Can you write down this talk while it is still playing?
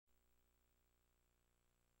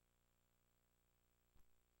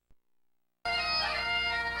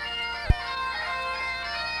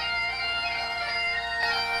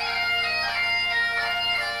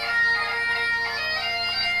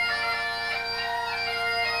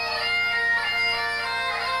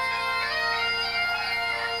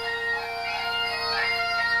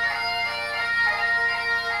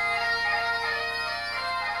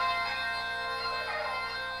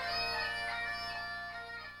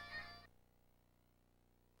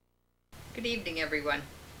Good evening, everyone.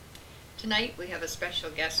 Tonight we have a special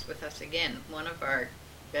guest with us again, one of our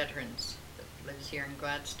veterans that lives here in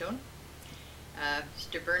Gladstone,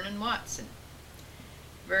 Mr. Vernon Watson.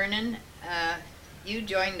 Vernon, you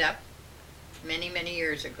joined up many, many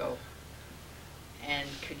years ago, and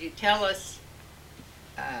could you tell us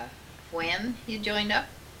when you joined up,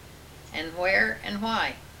 and where and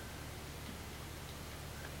why?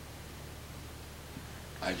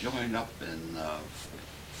 I joined up in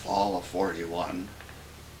fall of '41.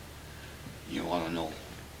 You want to know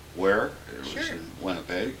where? It was Sure. in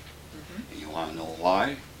Winnipeg. Mm-hmm. You want to know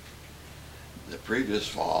why? The previous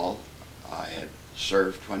fall, I had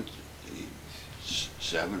served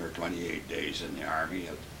 27 or 28 days in the Army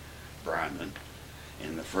at Brandon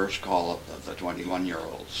in the first call-up of the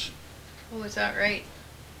 21-year-olds. Oh, is that right?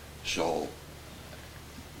 So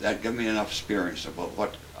that gave me enough experience about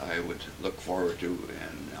what I would look forward to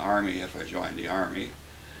in the Army if I joined the Army.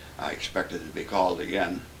 I expected to be called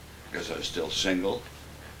again because I was still single,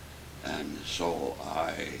 and so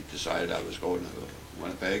I decided I was going to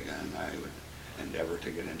Winnipeg and I would endeavor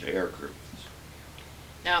to get into aircrew.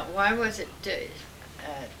 Now, why was it,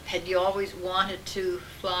 had you always wanted to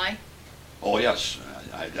fly? Oh yes,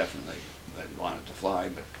 I definitely had wanted to fly,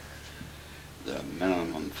 but the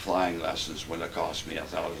minimum flying lessons would have cost me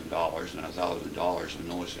 $1,000, and $1,000 in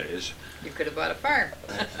those days. You could have bought a farm.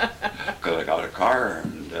 Could have got a car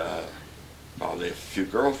and probably a few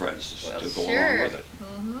girlfriends to go along with it.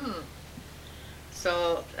 Mm-hmm.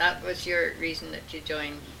 So that was your reason that you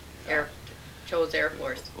joined chose Air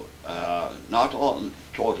Force. Not all,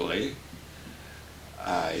 totally.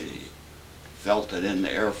 I felt that in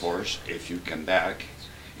the Air Force, if you come back,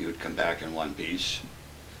 you would come back in one piece.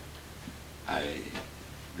 I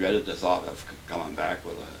dreaded the thought of coming back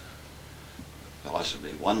with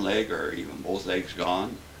possibly one leg or even both legs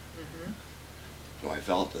gone. Mm-hmm. So I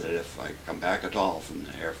felt that if I come back at all from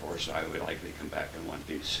the Air Force, I would likely come back in one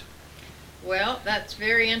piece. Well, that's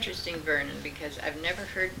very interesting, Vernon, because I've never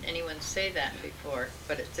heard anyone say that before,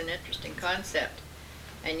 but it's an interesting concept.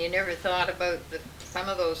 And you never thought about some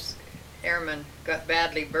of those airmen got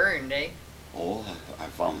badly burned, eh? Oh, I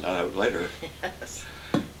found that out later. Yes,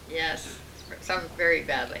 yes, some very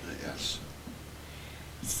badly. Yes.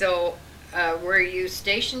 So, were you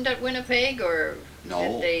stationed at Winnipeg, or No,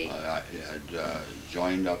 did they? I had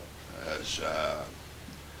joined up as,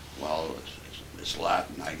 well, it's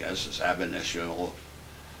Latin, I guess, as ab initio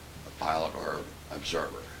pilot or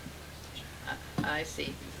observer. I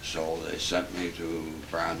see. So they sent me to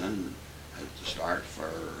Brandon at the start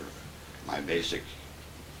for my basic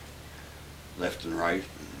left and right,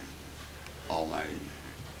 and all my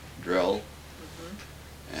drill. Mm-hmm.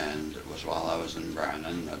 And it was while I was in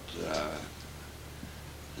Brandon that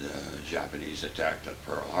the Japanese attacked at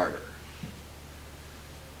Pearl Harbor.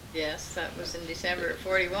 Yes, that was in December of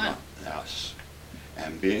 '41. Yes.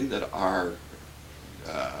 And being that our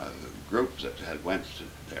group that had went to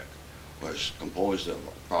there was composed of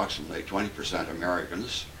approximately 20%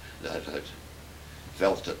 Americans that had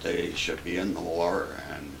felt that they should be in the war,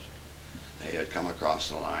 and they had come across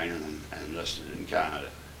the line and enlisted in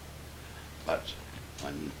Canada. But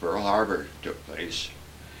when Pearl Harbor took place,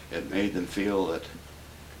 it made them feel that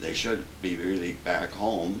they should be really back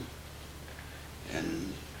home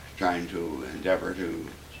and trying to endeavor to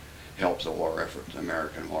help the war effort, the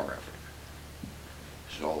American war effort.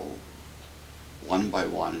 So one by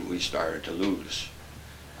one we started to lose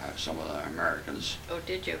some of the Americans. Oh,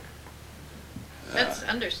 did you? That's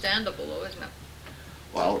understandable, though, isn't it?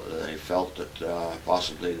 Well, they felt that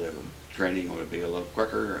possibly the training would be a little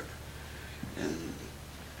quicker in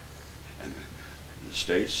the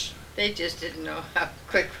States. They just didn't know how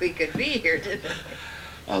quick we could be here, did they?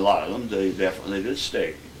 A lot of them, they definitely did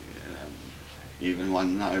stay. Even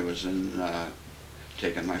when I was in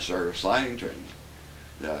taking my service flying training,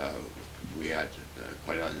 we had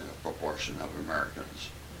quite a proportion of Americans.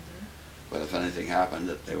 Mm-hmm. But if anything happened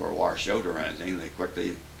that they were washed out or anything, they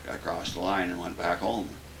quickly got across the line and went back home.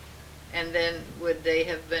 And then would they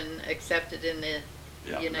have been accepted in the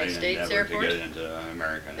United States Air Force? To get into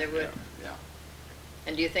American. They would. Yeah.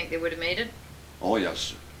 And do you think they would have made it? Oh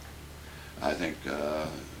yes. I think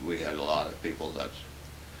we had a lot of people that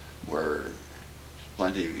were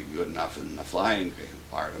plenty good enough in the flying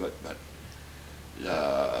part of it, but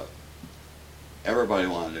everybody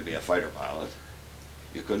wanted to be a fighter pilot.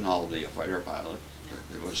 You couldn't all be a fighter pilot.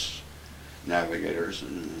 There was navigators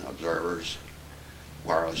and observers,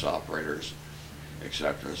 wireless operators,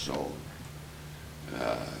 etc. So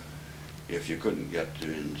if you couldn't get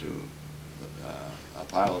into a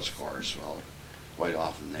pilot's course, well, quite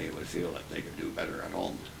often they would feel that they could do better at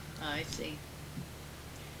home. I see.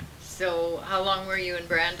 So how long were you in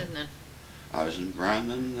Brandon then? I was in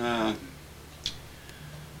Brandon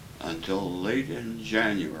until late in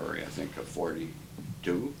January, I think, of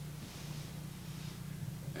 42.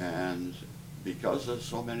 And because of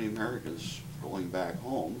so many Americans going back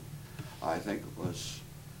home, I think it was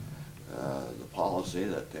the policy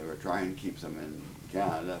that they were trying to keep them in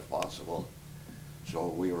Canada if possible. So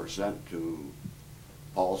we were sent to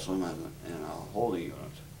Paulson in a holding unit,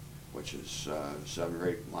 which is 7 or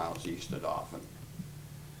 8 miles east of Dauphin.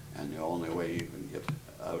 And the only way you can get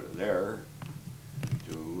out of there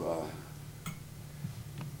to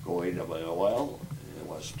go AWOL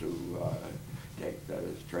was to take the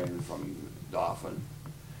train from Dauphin,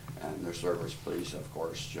 and the service police, of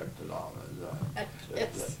course, checked it out.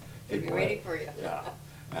 Yes, they'd be waiting for you. Yeah,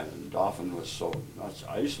 and Dauphin was so much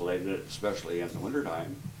isolated, especially in the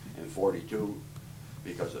wintertime in 42,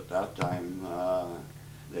 because at that time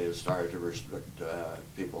they had started to restrict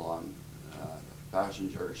people on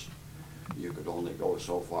passengers. You could only go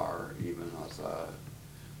so far, even with a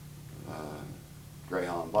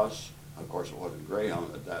Greyhound bus. Of course, it wasn't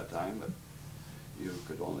Greyhound at that time, but you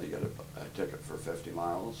could only get a ticket for 50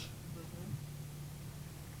 miles.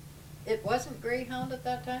 It wasn't Greyhound at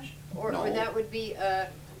that time? Or, No. or that would be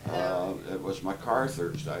It was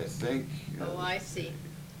MacArthur's, I think. oh, I see.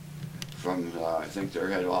 From, I think their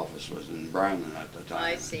head office was in Brandon at the time.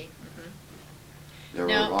 I see. They were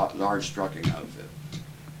Now- a large trucking outfit.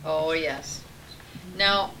 Oh, yes.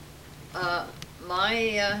 Now,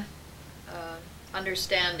 my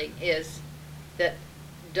understanding is that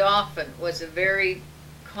Dauphin was a very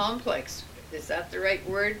complex, is that the right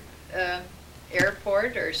word,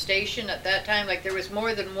 airport or station at that time? Like there was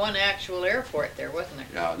more than one actual airport there, wasn't there?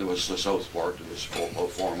 Yeah, there was the Southport. It was about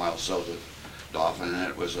 4 miles south of Dauphin, and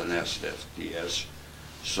it was an SFTS,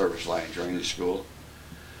 Service Line Training School.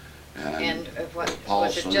 And what, was it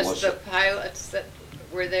Paulson just the pilots that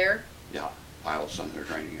were there? Yeah, pilots under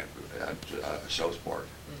training at Southport.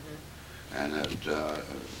 And at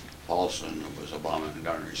Paulson was a bomb and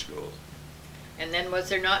gunnery school. And then was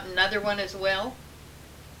there not another one as well?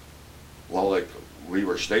 Well, like, we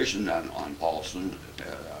were stationed on Paulson.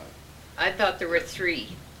 I thought there were 3.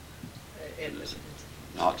 It was,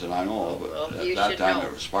 Not that I know of, Well, but you at that should time know.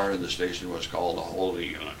 it was part of the station was called a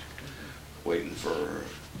holding unit, waiting for,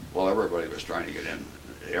 well, everybody was trying to get in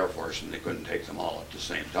the Air Force and they couldn't take them all at the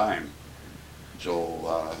same time.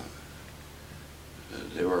 So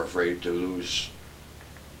they were afraid to lose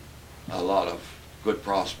a lot of good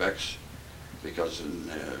prospects because in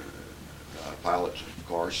pilot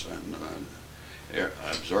course and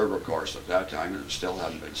observer course at that time, and it still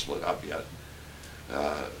hadn't been split up yet,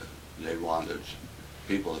 they wanted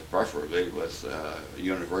people preferably with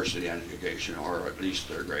university education or at least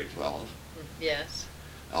their grade 12. yes.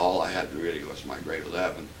 All I had really was my grade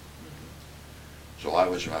 11. So I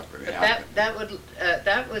was But happy.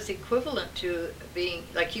 that was equivalent to being,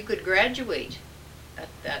 like you could graduate at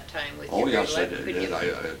that time with Oh, your grade yes, I 11, couldn't did. you? I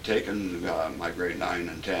had taken my grade 9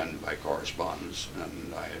 and 10 by correspondence,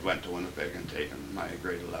 and I had went to Winnipeg and taken my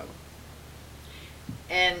grade 11.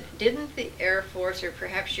 And didn't the Air Force, or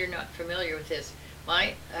perhaps you're not familiar with this,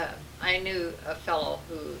 I knew a fellow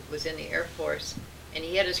who was in the Air Force, and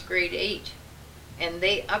he had his grade 8, and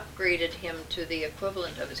they upgraded him to the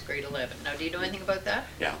equivalent of his grade 11. Now, do you know anything about that?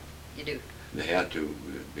 Yeah, You do? they had to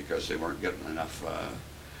because they weren't getting enough.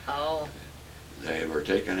 Oh, They were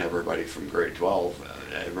taking everybody from grade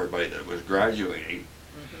 12, everybody that was graduating,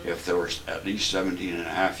 if they were at least 17 and a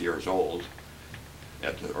half years old.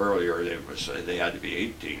 At the earlier, they had to be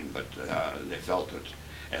 18, but they felt that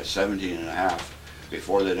at 17 and a half,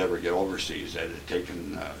 before they'd ever get overseas, they had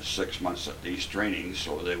taken 6 months at least training,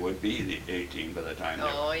 so they would be 18 by the time they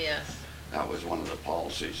oh, were. yes. That was one of the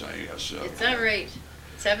policies, I guess. Is that right?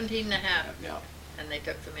 17 and a half, Yeah. and they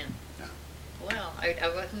took them in. Yeah. Well, I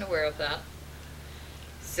wasn't aware of that.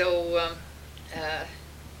 So,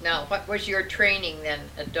 now, what was your training then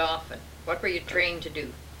at Dauphin? What were you trained to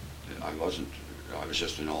do? I wasn't, I was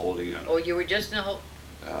just in a holding unit. Oh, you were just in a whole,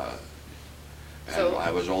 And So- I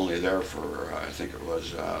was only there for, I think it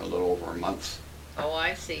was a little over a month. oh,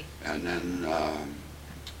 I see. And then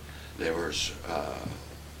there was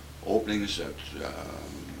openings at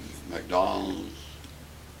McDonald's,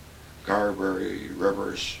 Carberry,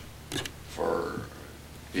 Rivers for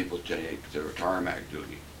people to take their tarmac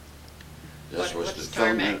duty. What's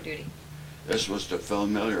tarmac duty? This was to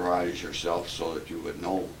familiarize yourself so that you would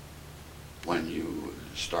know when you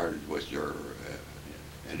started with your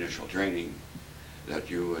initial training that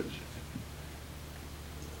you would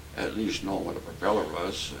at least know what a propeller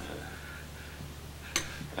was.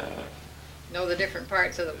 Know the different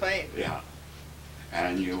parts of the plane. Yeah,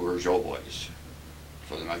 and you were Joe boys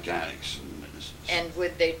for the mechanics. And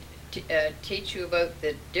would they teach you about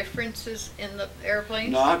the differences in the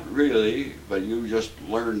airplanes? Not really, but you just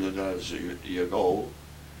learned it as you go.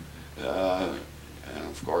 And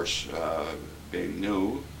of course, being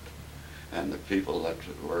new, and the people that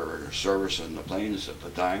were servicing the planes at the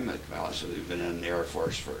time had possibly been in the Air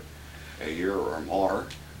Force for a year or more,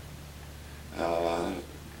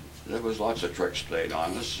 there was lots of tricks played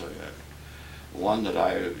on us. One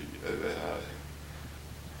that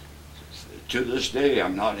to this day,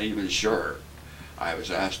 I'm not even sure. I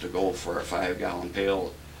was asked to go for a 5-gallon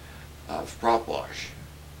pail of prop wash.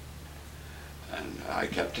 And I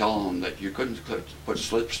kept telling them that you couldn't put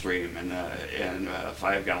slipstream in a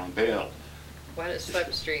 5-gallon pail. What is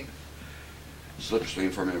slipstream?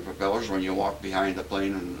 Slipstream from the propellers, when you walk behind the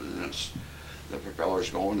plane and the propeller's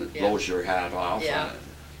going, it blows your hat off. Yeah.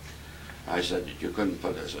 I said that you couldn't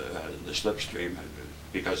put the slipstream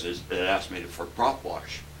because it asked me for prop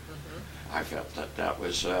wash. I felt that that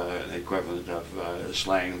was the equivalent of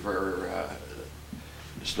slang for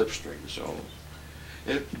slipstream. So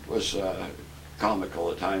it was comical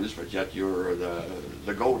at times, but yet you were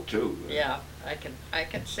the go-to. Yeah, I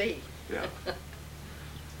can see. Yeah.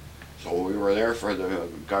 So we were there for the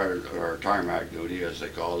guard or tarmac duty, as they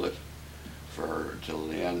called it, for till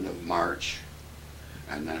the end of March,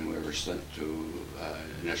 and then we were sent to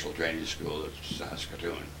initial training school at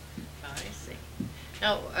Saskatoon. I see.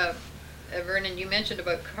 Now, Vernon, you mentioned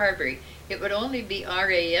about Carberry. It would only be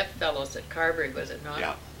RAF fellows at Carberry, was it not?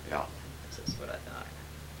 Yeah, yeah. This is what I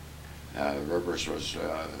thought. Rivers was,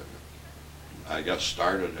 I guess,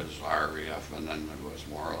 started as RAF, and then it was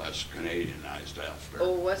more or less Canadianized after.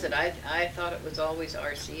 Oh, was it? I thought it was always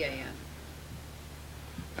RCAF.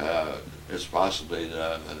 It's possibly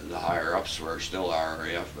the higher ups were still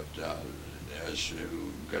RAF, but as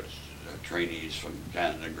you get trainees from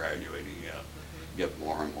Canada graduating, you get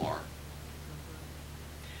more and more.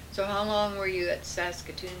 So how long were you at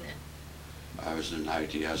Saskatoon then? I was in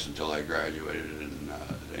ITS until I graduated in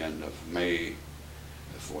the end of May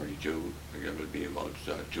of '42. It would be about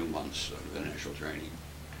 2 months of initial training.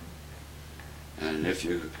 And if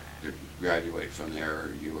you could graduate from there,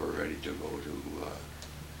 you were ready to go to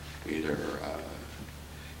either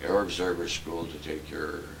Air Observer School to take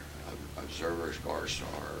your observer's course,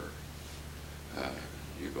 or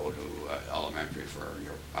you go to elementary for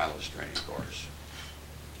your pilot's training course.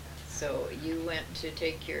 So you went to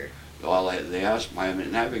take your... Well, they asked, my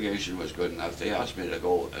navigation was good enough. They asked me to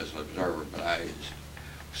go as an observer, but I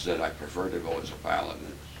said I prefer to go as a pilot in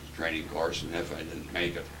the training course, and if I didn't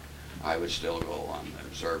make it, I would still go on the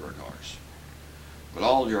observer course. But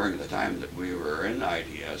all during the time that we were in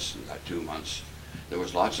IDS, in that 2 months, there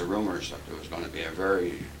was lots of rumors that there was going to be a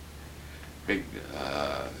very big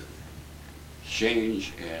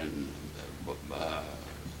change in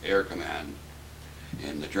air command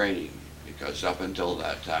in the training, because up until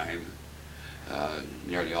that time,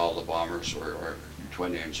 nearly all the bombers were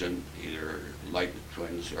twin engine, either light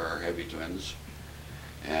twins or heavy twins,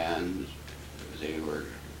 and they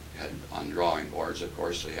had on drawing boards, of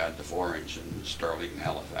course, they had the 4-engine Sterling,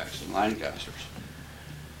 Halifax, and Lancasters,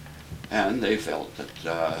 and they felt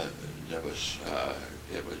that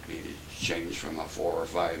it would be changed from a 4 or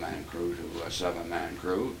 5-man crew to a 7-man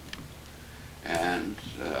crew. And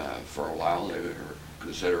for a while they were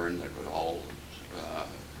considering that all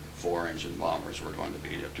 4-engine bombers were going to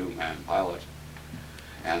be a 2-man pilot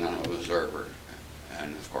and an observer,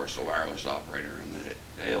 and of course the wireless operator and the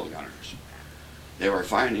tail gunners. They were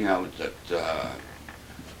finding out that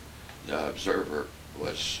the observer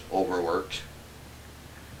was overworked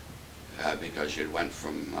because it went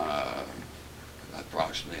from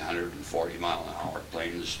approximately 140-mile-an-hour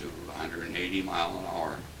planes to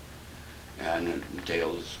 180-mile-an-hour. And it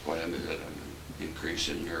entails quite a bit of an increase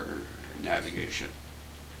in your navigation.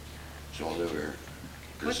 So they were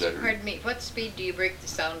considering... Pardon me, what speed do you break the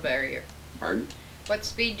sound barrier? Pardon? What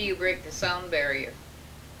speed do you break the sound barrier?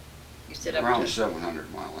 You said up around to...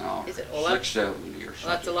 700 mile an hour. Is it? 670 or something.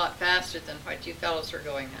 Well, that's a lot faster than what you fellows were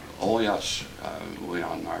going at. Oh yes, we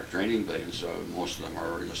on our training planes, most of them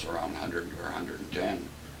are just around 100 or 110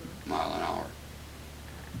 mile an hour.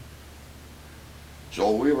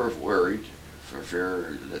 So we were worried for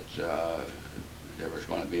fear that there was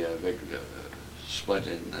going to be a big split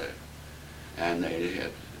in the, and they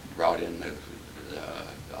had brought in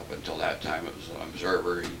up until that time it was an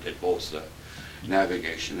observer. He did both the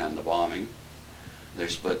navigation and the bombing. They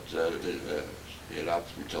split it up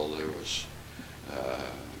until there was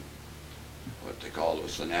what they called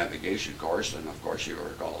was the navigation course, and of course you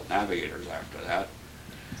were called navigators after that.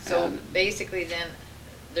 So and basically then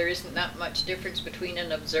there isn't that much difference between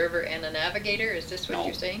an observer and a navigator? Is this what No,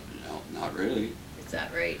 you're saying? no, not really. Is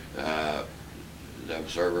that right? The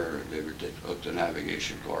observer, they took the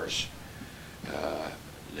navigation course.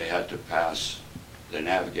 They had to pass the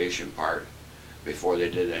navigation part before they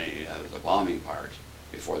did any of the bombing part,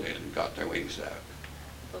 before they got their wings out.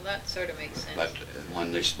 Well, that sort of makes sense. But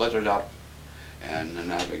when they split it up, and the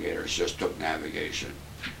navigators just took navigation,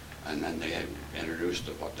 and then they had introduced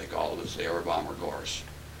what they called as the air bomber course,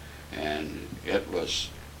 and it was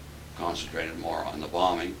concentrated more on the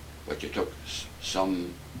bombing, but you took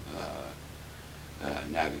some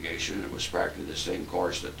navigation. It was practically the same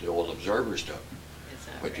course that the old observers took,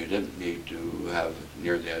 but you didn't need to have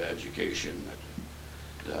near that education that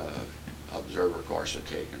the observer course had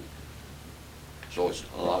taken. So it's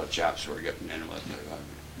a lot of chaps who are getting in with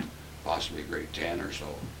possibly grade 10 or so.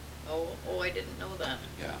 Oh, I didn't know that.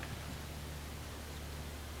 Yeah.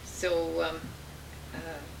 So,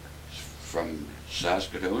 From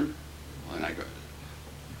Saskatoon, when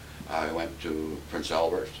I went to Prince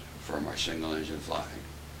Albert for my single engine flying,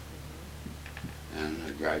 and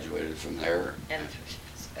I graduated from there. and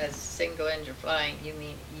as single engine flying, you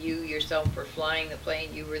mean you yourself were flying the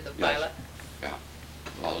plane, you were the pilot? Yeah.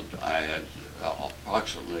 Well, I had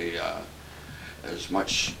approximately as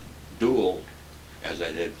much dual as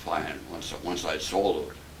I did flying once I'd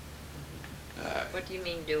soloed. What do you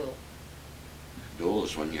mean dual? Dual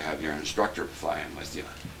is when you have your instructor flying with you.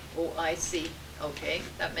 Oh, I see. Okay,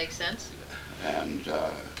 that makes sense. And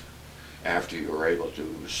after you were able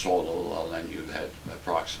to solo, well, then you had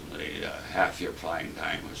approximately half your flying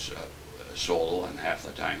time was solo, and half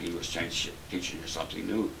the time he was teaching you something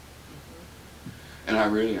new. And I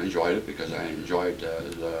really enjoyed it because I enjoyed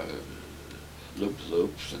the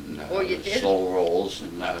loop-loops and slow rolls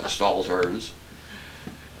and stall turns.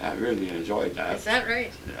 I really enjoyed that. Is that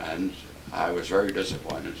right? And I was very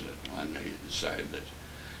disappointed when they decided that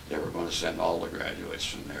they were going to send all the graduates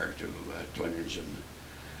from there to twin engine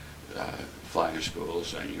flying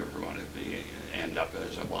schools, and you were going to end up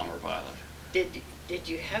as a bomber pilot. Did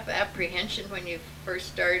you have apprehension when you first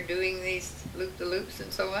started doing these loop-the-loops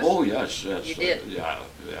and so on? Oh yes, yes. You did? Yeah.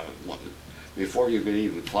 Before you could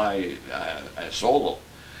even fly a solo,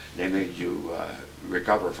 they made you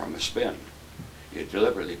recover from a spin. You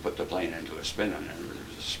deliberately put the plane into a spin, and there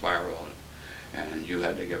was a spiral, and you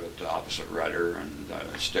had to give it the opposite rudder and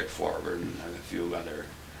stick forward and a few other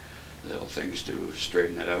little things to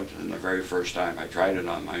straighten it out. And the very first time I tried it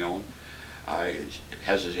on my own, I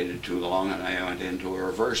hesitated too long, and I went into a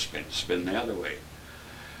reverse spin the other way.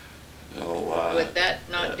 So, would that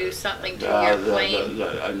not do something to your plane?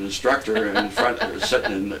 The instructor in front,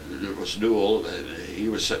 sitting in, it was dual, he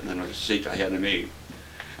was sitting in a seat ahead of me,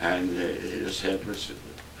 and his head was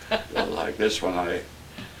like this when I...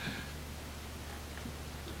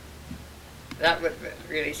 That would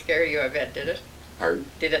really scare you, I bet, did it? Pardon?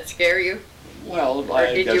 Did it scare you? Well, or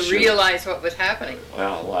did you realize what was happening?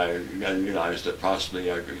 Well, I realized that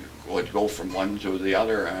possibly I would go from one to the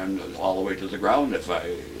other and all the way to the ground if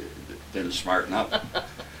I didn't smarten up.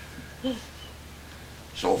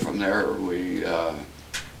 So from there,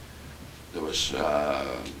 there was,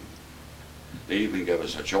 they even gave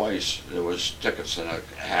us a choice. There was tickets and a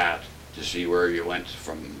hat to see where you went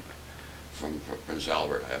from Prince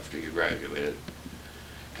Albert after you graduated.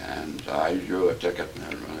 And I drew a ticket,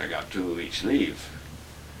 and I got 2 weeks leave.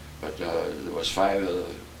 But there was 5 of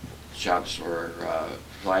the chaps were,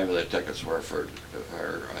 5 of the tickets were for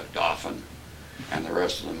Dauphin, and the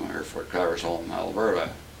rest of them were for Claresholm, Alberta.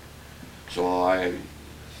 So I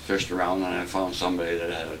fished around, and I found somebody that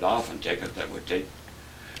had a Dauphin ticket that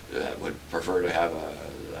would prefer to have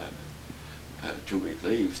a 2-week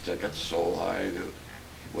leave ticket. So I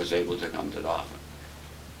was able to come to Dauphin.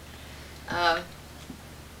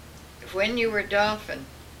 When you were Dauphin,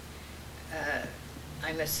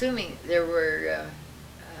 I'm assuming there were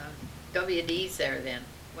WDs there then,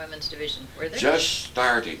 Women's Division, were there? Just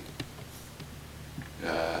starting.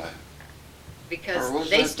 Because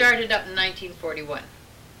they started up in 1941.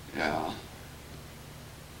 Yeah.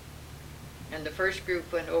 And the first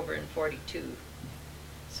group went over in 42.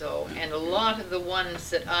 So, and a lot of the ones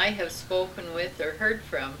that I have spoken with or heard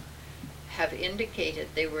from have indicated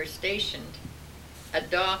they were stationed at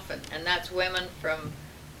Dauphin, and that's women from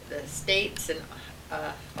the States and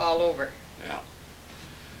all over. Yeah.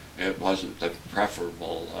 It wasn't the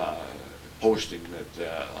preferable posting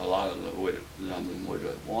that a lot of them would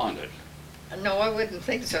have wanted. No, I woun't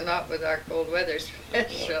think so, not with our cold weather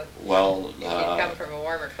special. Well, if you come from a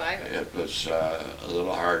warmer climate. It was a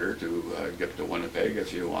little harder to get to Winnipeg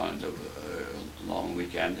if you wanted a long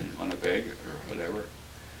weekend in Winnipeg or whatever.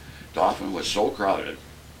 Dauphin was so crowded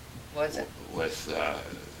Was it? With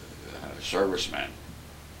servicemen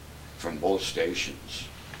from both stations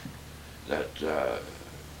that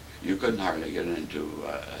you couldn't hardly get into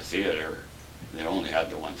a theater. They only had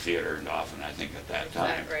the one theater in Dauphin, I think, at that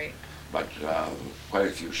time. Is that right? But quite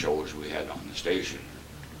a few shows we had on the station.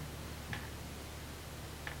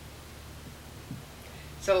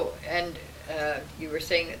 So, and you were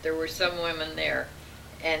saying that there were some women there,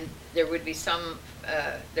 and there would be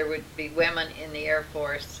there would be women in the Air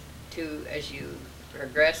Force too as you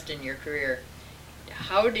progressed in your career.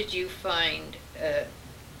 How did you find it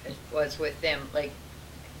was with them? Like,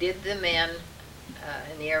 did the men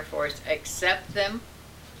in the Air Force accept them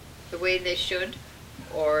the way they should,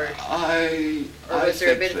 or was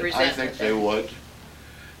there a bit of resentment? I think they would.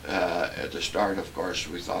 At the start, of course,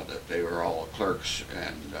 we thought that they were all clerks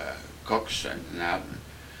and cooks and that.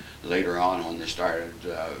 Later on, when they started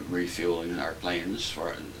refueling our planes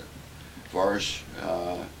for us,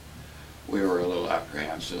 we were a little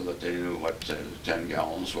apprehensive that they knew what 10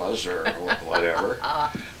 gallons was or whatever.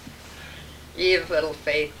 You have little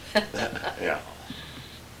faith. Yeah.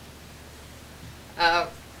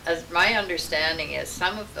 As my understanding is,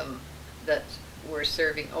 some of them that were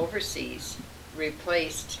serving overseas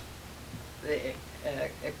replaced the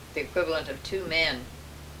equivalent of 2 men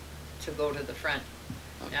to go to the front.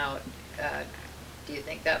 Now, do you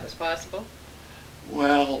think that was possible?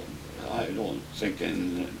 Well, I don't think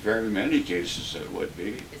in very many cases it would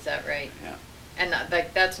be. Is that right? Yeah. And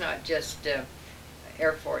like that's not just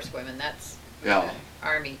Air Force women, that's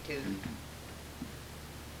Army too. Mm-hmm.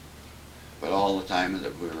 But all the time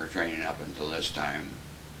that we were training up until this time,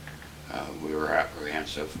 we were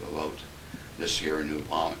apprehensive about this here new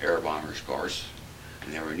air bombers course,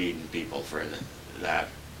 and they were needing people for that.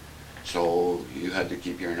 So you had to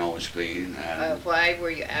keep your nose clean. And why were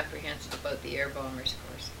you apprehensive about the air bombers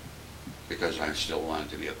course? Because I still wanted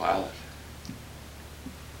to be a pilot.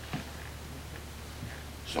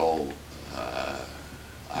 So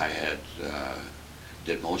I had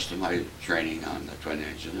did most of my training on the twin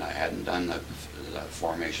engine. I hadn't done the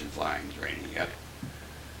formation flying training yet.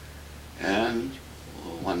 And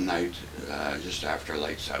one night, just after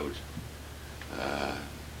lights out,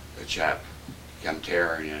 the chap came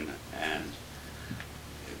tearing in and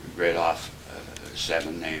read off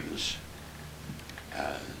 7 names.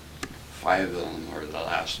 5 of them were the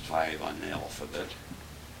last 5 on the alphabet.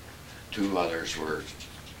 2 others were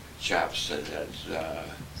chaps that had...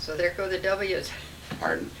 so there go the W's.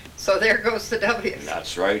 Pardon? So there goes the W's.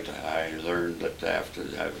 That's right. I learned that after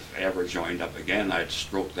I've ever joined up again, I'd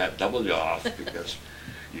stroke that W off because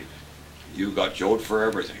you got Joed for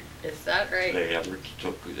everything. Is that right? They ever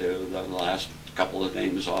took the last couple of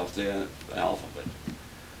names off the alphabet.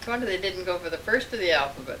 I wonder they didn't go for the first of the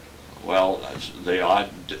alphabet. Well, the odd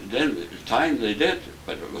time they did,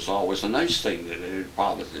 but it was always a nice thing that they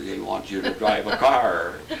probably want you to drive a car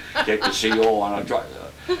or take the CO on a truck.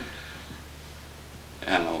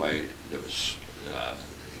 Anyway, there was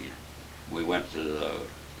we went to the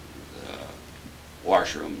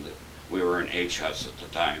washroom. We were in H huts at the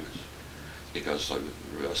time because the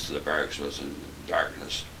rest of the barracks was in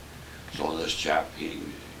darkness. So this chap, he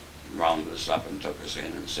rounded us up and took us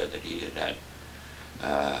in and said that he had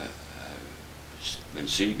been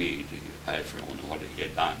CB'd. I don't know what he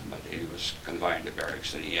had done, but he was confined to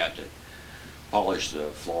barracks and he had to polish the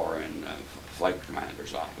floor in the flight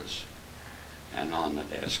commander's office. And on the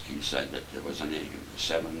desk he said that there was a name,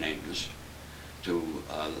 7 names,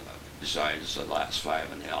 besides the last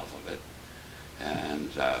 5 in the alphabet. And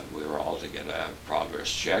we were all to get a progress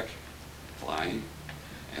check flying,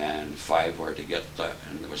 and 5 were to get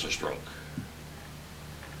and there was a stroke.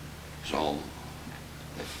 So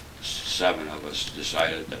the 7 of us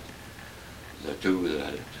decided that the 2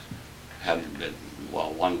 that hadn't been,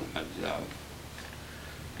 well, one of them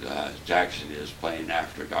had taxied his plane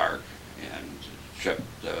after dark and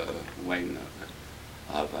tripped the wing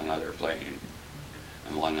of another plane,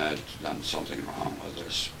 and one had done something wrong with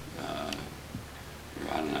us,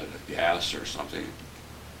 running out of gas or something.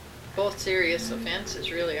 Both serious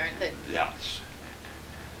offenses, really, aren't they? Yes.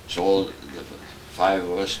 So the 5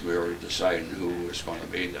 of us, we were deciding who was going to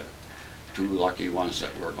be the 2 lucky ones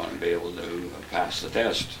that were going to be able to pass the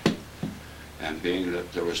test. And being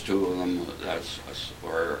that there was 2 of them that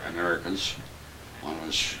were Americans, one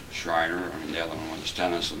was Schreiner and the other one was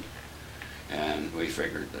Tennyson, and we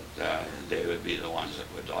figured that they would be the ones that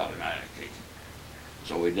would automatically.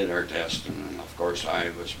 So we did our test, and of course I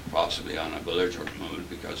was possibly on a belligerent mood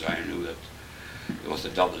because I knew that with the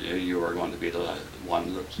W you were going to be the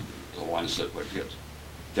ones that would get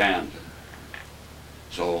damned.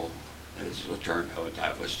 So as it turned out,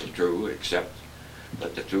 that was the true, except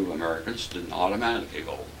that the two Americans didn't automatically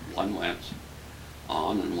go. One went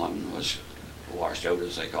on and one was washed out,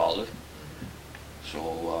 as they called it. So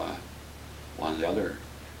one of the other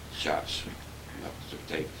chaps got to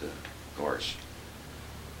take the course.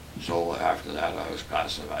 So after that I was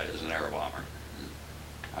classified as an air bomber.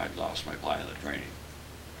 I'd lost my pilot training.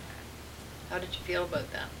 How did you feel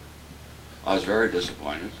about that? I was very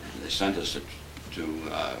disappointed. They sent us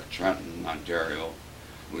to Trenton, Ontario.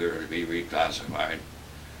 We were to be reclassified.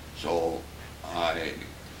 So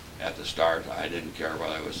at the start, I didn't care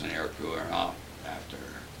whether I was an air crew or not. After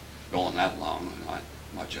going that long, not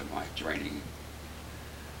much of my training.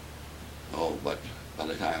 Oh, but by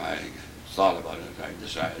the time I thought about it, I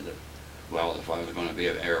decided that, well, if I was going to be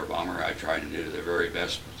an air bomber, I'd try to do the very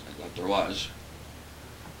best that there was.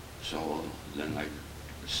 So then they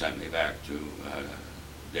sent me back to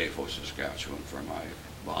Dafo, Saskatchewan for my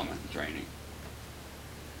bombing training.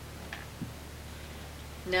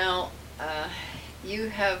 Now, you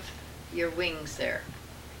have your wings there.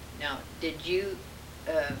 Now, did you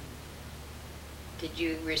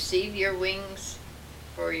receive your wings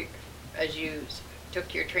as you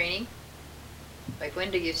took your training? Like,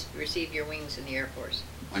 when do you receive your wings in the Air Force?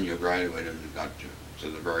 When you graduated and got to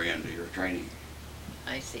the very end of your training.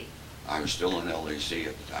 I see. I was still in LAC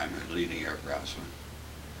at the time, a leading aircraftsman.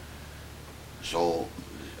 So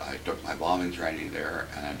I took my bombing training there,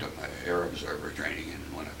 and I took my air observer training in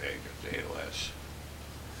Winnipeg at the AOS.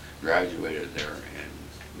 Graduated there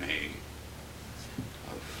in May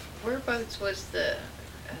of... Whereabouts was the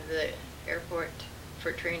airport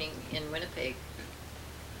for training in Winnipeg?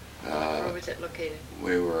 Where was it located?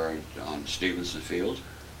 We were on Stevenson Field.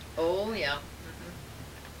 Oh, yeah.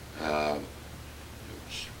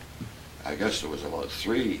 I guess there was about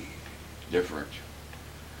 3 different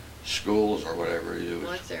schools or whatever you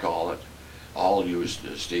would call it. All used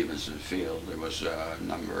the Stevenson Field. There was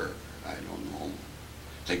number, I don't know,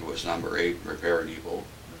 I think it was number 8 repair depot.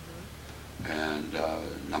 And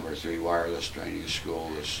number 3 wireless training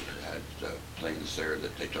school had planes there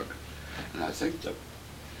that they took. And I think the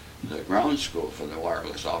ground school for the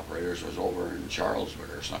wireless operators was over in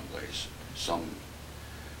Charleswood or someplace. Some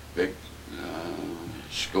big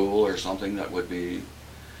school or something that would be,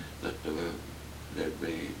 there'd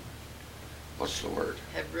be, what's the word?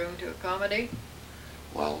 Have room to accommodate?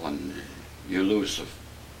 Well, when you lose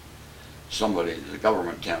somebody, the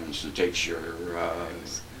government tends to take your...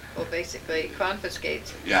 well, basically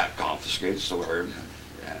confiscates. Yeah, confiscates the word.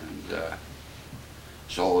 And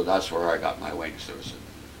so that's where I got my wings. It was in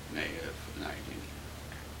May of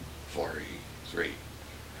 1943.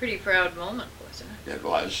 Pretty proud moment, wasn't it? It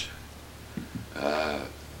was.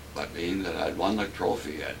 But being that I'd won the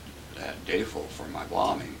trophy at Dafo for my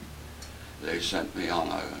bombing, they sent me on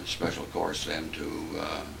a special course then to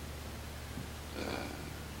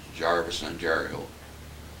Jarvis, Ontario.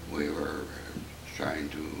 We were trying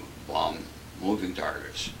to bomb moving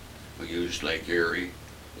targets. We used Lake Erie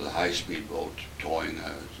with a high-speed boat towing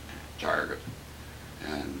a target,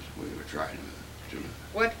 and we were trying to...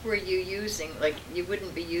 What were you using? Like, you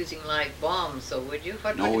wouldn't be using live bombs, so would you?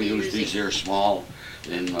 What No, would we you be used using? these here small.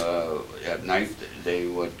 At night, they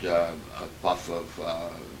would a puff of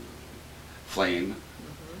flame,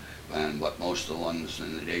 and but most of the ones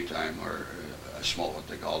in the daytime were what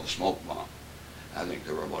they call the smoke bomb. I think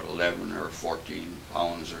they were about 11 or 14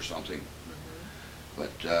 pounds or something.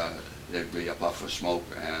 But there'd be a puff of smoke,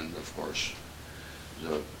 and of course,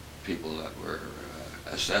 the people that were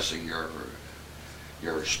assessing your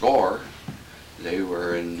score, they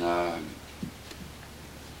were in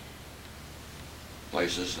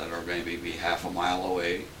places that are maybe be half a mile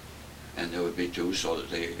away, and there would be 2 so that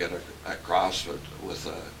they could get across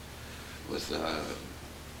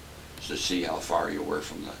to see how far you were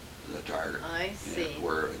from the target. I see.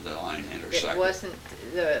 Where the line intersected. It wasn't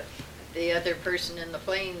the other person in the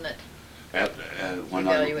plane that when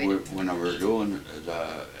I were doing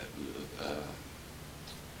the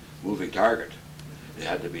moving target, it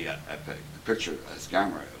had to be a picture, a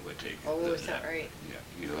camera would take. Oh, is that right? Yeah,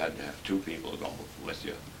 you had to have 2 people go with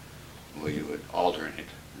you. Well, you would alternate.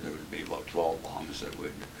 There would be about 12 bombs that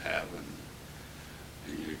we'd have, and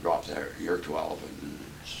you drop your 12, and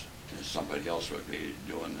somebody else would be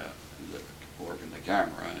doing the work in the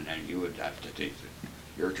camera, and then you would have to take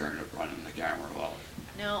your turn of running the camera well.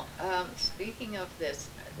 Now, speaking of this,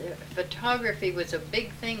 photography was a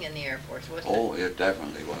big thing in the Air Force, wasn't it? Oh, it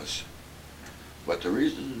definitely was. But the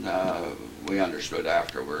reason we understood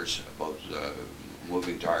afterwards about the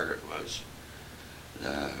moving target was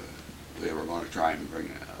we were going to try and bring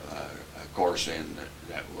a course in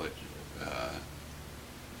that would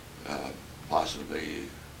possibly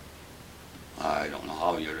I don't know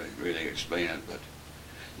how you really explain it, but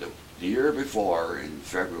the year before, in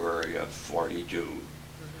February of '42,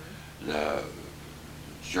 the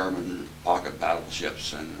German pocket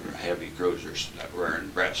battleships and heavy cruisers that were in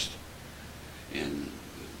Brest, in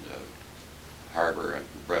the harbor at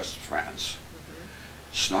Brest, France,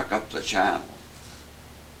 snuck up the channel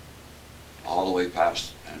all the way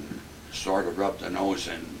past and sort of rubbed their nose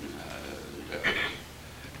in the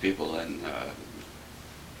people in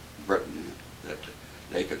Britain that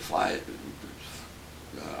they could fly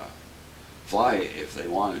if they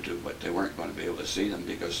wanted to, but they weren't going to be able to see them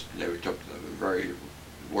because they took the very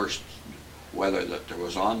worst weather that there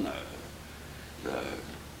was on the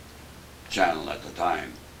channel at the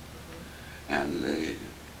time. And the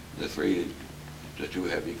two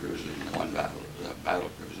heavy cruisers and one battle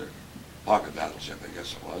cruiser, pocket battleship I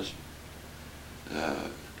guess it was,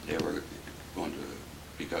 they were going to,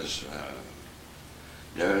 because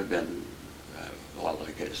there had been, well,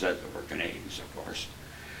 like I said, there were Canadians, of course,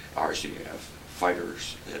 RCF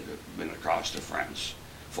fighters that had been across to France,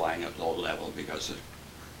 flying at low level because the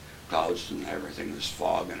clouds and everything, this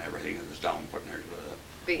fog and everything that was down, putting into the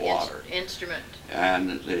Big water. Instrument.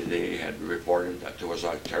 And they had reported that there was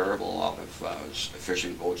a terrible lot of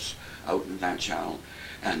fishing boats out in that channel,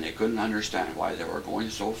 and they couldn't understand why they were going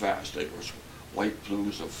so fast. There was white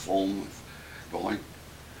plumes of foam going.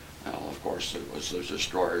 Well, of course, it was the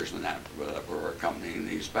destroyers and that were accompanying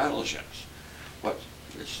these battleships. But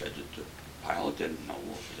it said that the pilot didn't know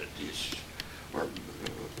that these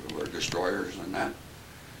were destroyers and that.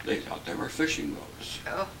 They thought they were fishing boats.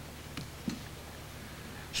 Oh.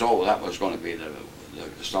 So that was going to be the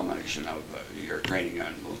summation of your training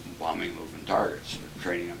on bombing moving targets,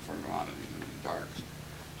 training for bombing moving targets.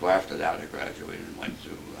 So after that, I graduated and went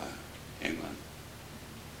to England.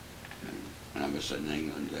 And when I was in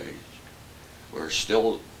England, they were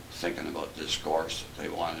still thinking about this course that they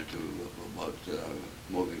wanted to about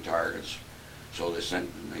moving targets. So they sent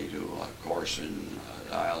me to a course in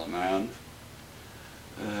the Isle of Man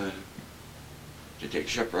to take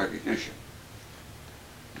ship recognition.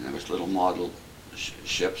 And there was little model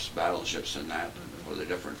ships, battleships and that for the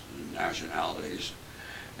different nationalities.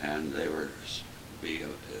 And they were be at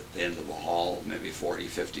the end of a hall, maybe 40,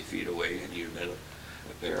 50 feet away, and you had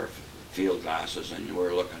a pair of field glasses and you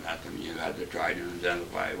were looking at them. You had to try to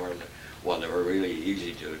identify where well, they were really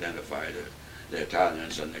easy to identify the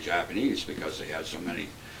Italians and the Japanese because they had so many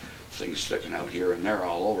things sticking out here and there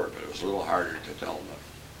all over, but it was a little harder to tell them.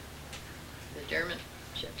 The German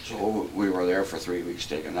ships. So we were there for 3 weeks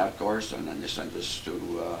taking that course, and then they sent us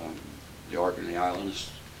to the Orkney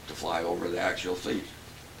Islands to fly over the actual fleet.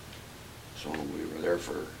 So we were there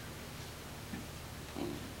for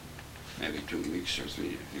maybe 2 weeks or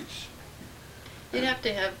 3 weeks. You'd have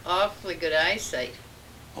to have awfully good eyesight.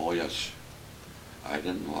 Oh yes. I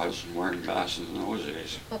wasn't wearing glasses in those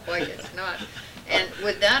days. Oh, I guess not. And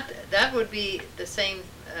would that would be the same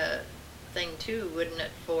thing too, wouldn't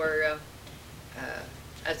it, for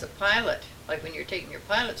as a pilot? Like when you're taking your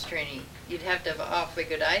pilot's training, you'd have to have awfully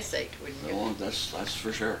good eyesight, wouldn't you? Oh, that's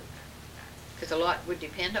for sure. Because a lot would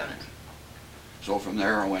depend on it. So from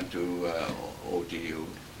there I went to OTU,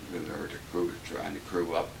 trying to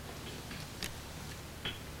crew up.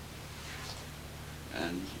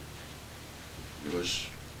 And there was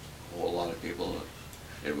a whole lot of people.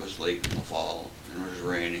 It was late in the fall, and it was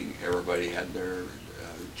raining. Everybody had their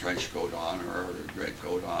trench coat on or red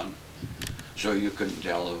coat on. So you couldn't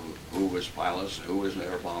tell who was pilots, who was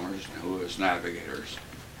air bombers, and who was navigators.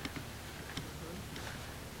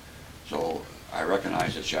 So I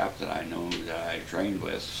recognized a chap that I knew that I trained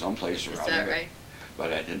with someplace around there. Is that right?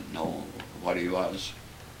 But I didn't know what he was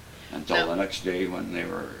until the next day when they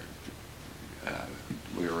were,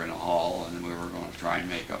 we were in a hall and we were going to try and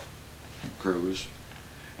make a cruise.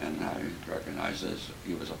 And I recognized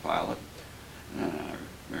he was a pilot. And I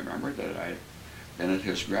remembered that I had been at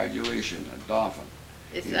his graduation at Dauphin.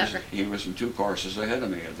 He was in 2 courses ahead of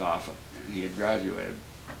me at Dauphin, and he had graduated.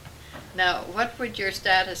 Now, what would your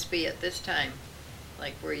status be at this time?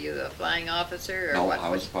 Like, were you a flying officer, or no, what? I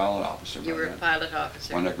was a pilot officer. You were a pilot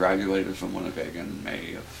officer. When I graduated from Winnipeg in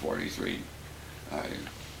May of '43, I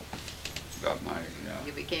got my.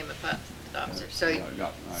 You became a pilot officer.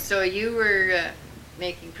 So you were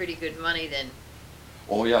making pretty good money then.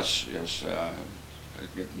 Oh yes, yes.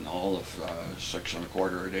 Getting all of $6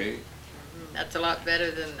 1/4 a day. That's a lot better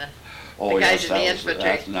than the yes, guys in the infantry.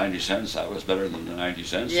 That's 90 cents. That was better than the 90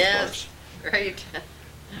 cents, yes, of course. right.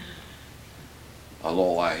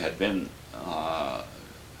 Although I had been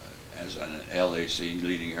as an LAC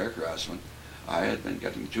leading aircraftsman, I had been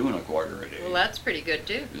getting $2 1/4 a day. Well, that's pretty good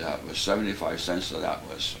too. That was 75 cents of that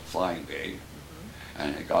was flying pay.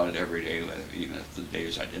 and I got it every day, even if the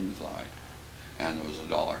days I didn't fly. And there was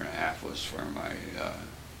 $1.50 was for my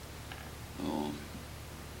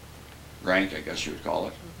rank, I guess you would call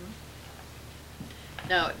it. Mm-hmm.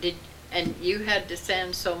 Now, and you had to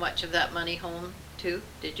send so much of that money home too,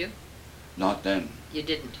 did you? Not then. You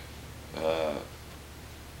didn't?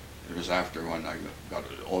 It was after when I got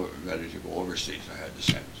ready to go overseas, I had to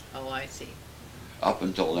send. Oh, I see. Up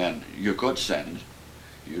until then, you could send.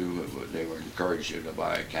 They would encourage you to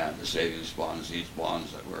buy Canada savings bonds, these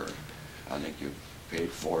bonds that were, I think you paid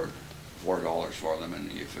 $4 for them,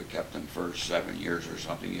 and if you kept them for 7 years or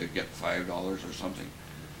something, you'd get $5 or something.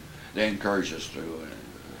 They encourage us to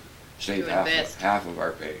save half of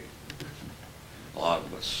our pay. A lot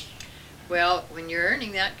of us. Well, when you're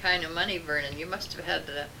earning that kind of money, Vernon, you must have had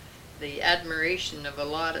the admiration of a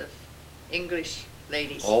lot of English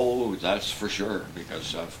ladies. Oh, that's for sure,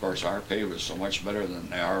 because of course our pay was so much better than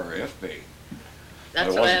the RAF pay.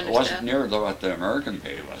 That's what I understand. It wasn't near what the American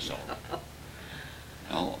pay was, though.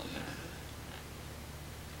 No.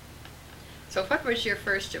 So what was your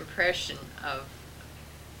first impression of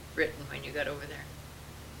Britain when you got over there?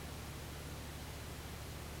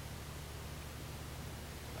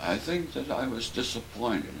 I think that I was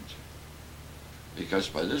disappointed, because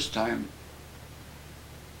by this time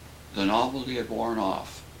the novelty had worn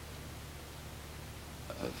off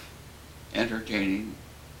of entertaining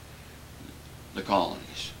the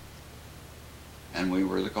colonies. And we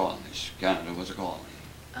were the colonies. Canada was a colony.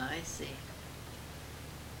 I see.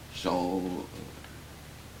 So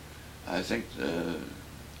I think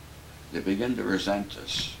they begin to resent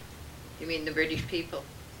us. You mean the British people?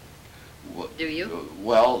 Do you?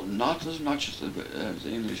 Well, not as much as the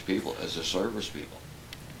English people as the service people.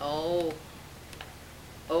 Oh.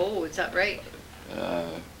 Oh, is that right?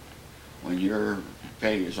 When your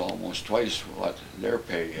pay is almost twice what their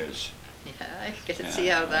pay is. Yeah, I can see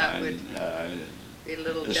how that would be a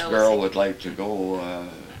little this jealousy. girl would like to go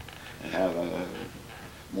and have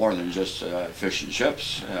more than just fish and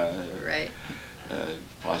chips. Right.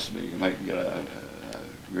 Possibly you might get a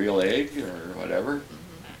real egg or whatever. Mm-hmm.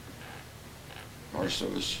 Of course, there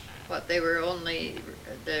was. What, they were only,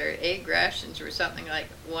 their egg rations were something like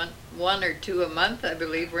one or two a month, I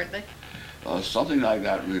believe, weren't they? Something like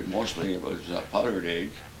that. Mostly it was powdered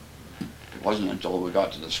egg. It wasn't until we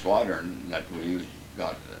got to the squadron that we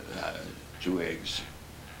got 2 eggs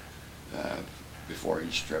before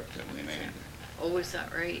each trip that we made. Oh, is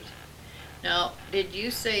that right? Now, did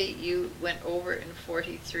you say you went over in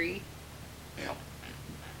 43? Yeah.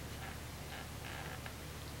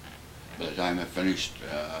 By the time I finished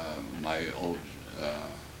my old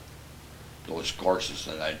those courses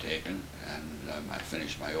that I'd taken, and I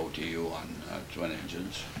finished my OTU on twin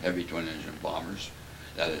engines, heavy twin engine bombers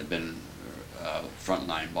that had been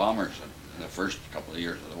frontline bombers in the first couple of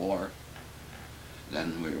years of the war.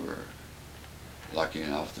 Then we were lucky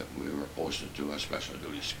enough that we were posted to a Special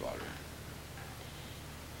Duties Squadron.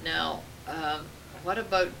 Now, what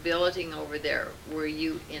about billeting over there? Were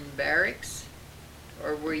you in barracks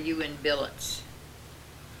or were you in billets?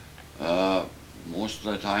 Most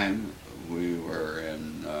of the time we were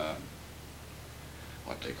in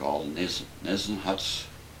what they call Nissen huts.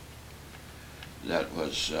 That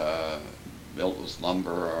was built with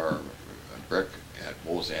lumber or brick at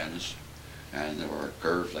both ends, and they were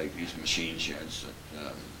curved like these machine sheds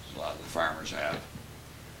that a lot of the farmers have.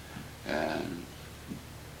 And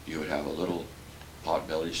you would have a little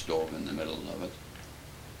pot-belly stove in the middle of it,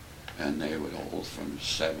 and they would hold from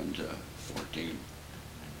 7 to 14.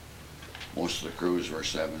 Most of the crews were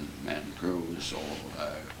 7-man crews, so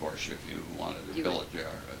of course if you wanted to billet there,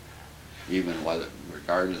 even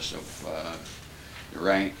regardless of the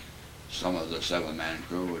rank, some of the 7-man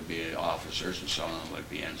crew would be officers and some of them would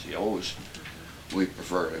be NCOs. We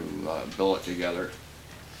prefer to billet together.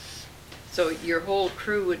 So your whole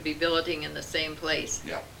crew would be billeting in the same place?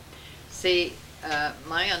 Yeah. See,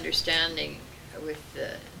 my understanding with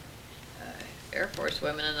the Air Force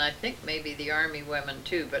women, and I think maybe the Army women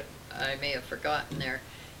too, but I may have forgotten there,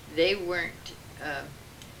 they weren't,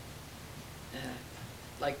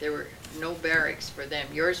 like there were no barracks for them.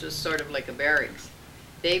 Yours was sort of like a barracks.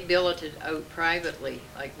 They billeted out privately,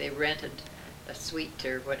 like they rented a suite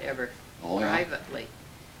or whatever, privately.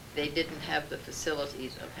 They didn't have the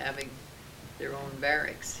facilities of having their own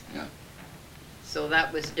barracks. Yeah. So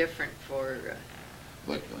that was different for...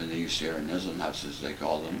 but in these here Nissen huts, as they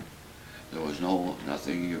call them, there was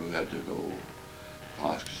nothing. You had to go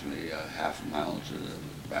approximately half a mile to the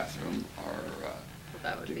bathroom or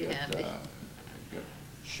that would to be get handy. Get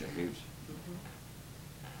shaved. Mm-hmm.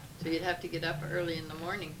 So you'd have to get up early in the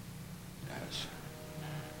morning. Yes.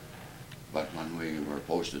 But when we were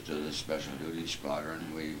posted to the Special Duties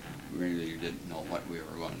Squadron, we really didn't know what we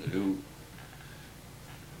were going to do,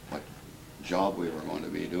 what job we were going to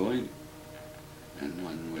be doing. And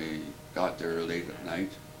when we got there late at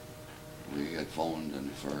night, we had phoned in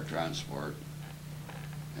for transport,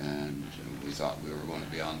 and we thought we were going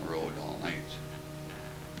to be on the road all night.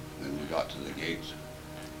 When we got to the gate,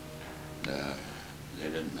 they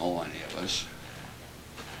didn't know any of us,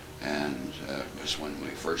 and it was when we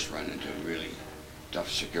first ran into really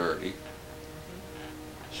tough security.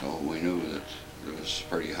 So we knew that it was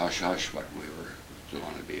pretty hush-hush what we were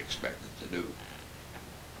going to be expected to do.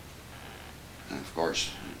 And of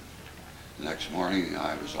course, the next morning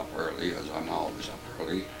I was up early, as I'm always up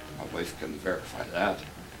early. My wife can verify that.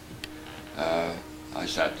 I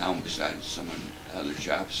sat down beside some other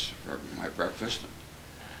chaps for my breakfast.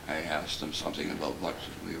 I asked them something about what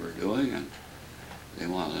we were doing, and they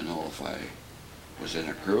wanted to know if I was in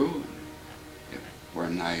a crew,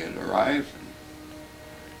 when I had arrived.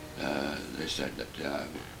 They said that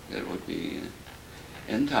it would be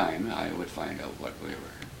in time I would find out what we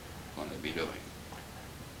were going to be doing.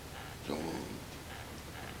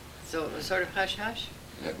 So it was sort of hush-hush?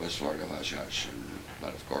 It was sort of hush-hush,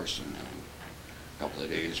 but of course in a couple of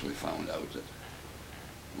days we found out that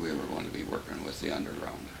we were going to be working with the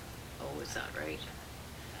underground. Oh, is that right?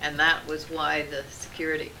 And that was why the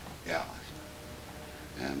security? Yeah.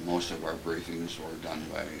 And most of our briefings were done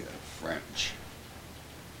by French.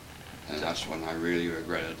 And that's when I really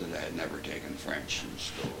regretted that I had never taken French in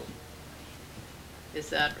school. Is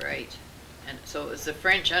that right? And so it was the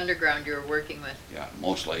French underground you were working with? Yeah,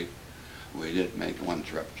 mostly. We did make one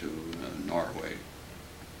trip to Norway.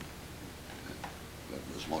 But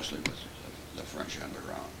it was mostly with the French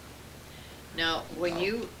underground. Now, when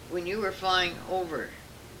you were flying over,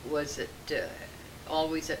 was it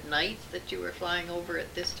always at night that you were flying over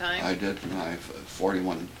at this time? I did my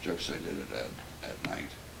 41 trips. I did it at night.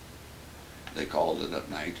 They called it at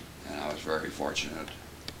night, and I was very fortunate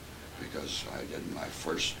because I did my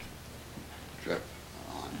first trip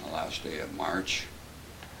on the last day of March,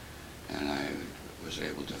 and I was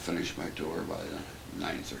able to finish my tour by the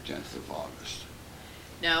 9th or 10th of August.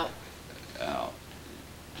 Now,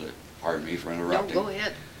 pardon me for interrupting. No, go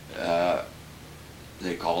ahead.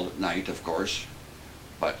 They called it night, of course,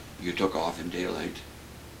 but you took off in daylight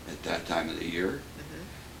at that time of the year,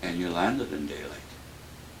 and you landed in daylight.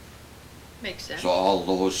 Makes sense. So all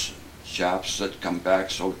those chaps that come back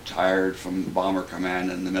so tired from Bomber Command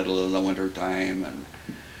in the middle of the winter time and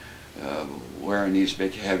wearing these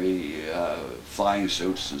big heavy flying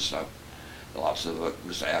suits and stuff, lots of it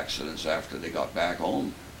was accidents after they got back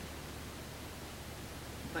home.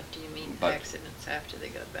 What do you mean accidents after they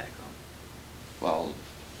got back home? Well,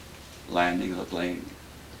 landing the plane,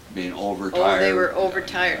 being overtired. Oh, they were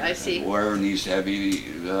overtired, I see. Wearing these heavy...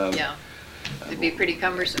 yeah, it'd be pretty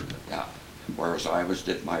cumbersome. Yeah, whereas I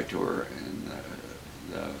did my tour in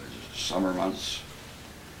the summer months,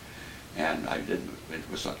 and it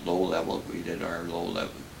was at low level. We did our low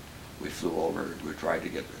level. We flew over, we tried to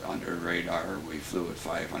get under radar. We flew at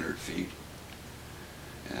 500 feet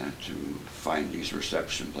and to find these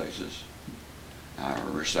reception places.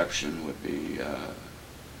 Our reception would be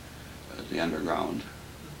the underground,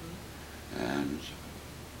 and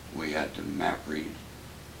we had to map read,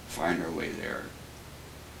 find our way there,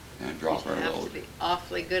 and drop our load. You'd have to be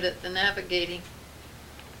awfully good at the navigating,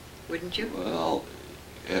 wouldn't you? Well,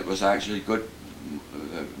 it was actually good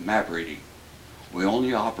map reading. We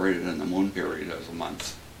only operated in the moon period of the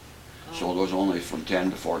month, so it was only from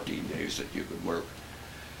 10 to 14 days that you could work.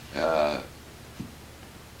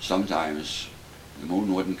 Sometimes the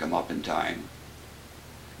moon wouldn't come up in time.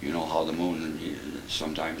 You know how the moon,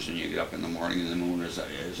 sometimes when you get up in the morning and the moon is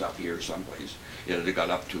up here someplace. It had got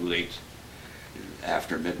up too late,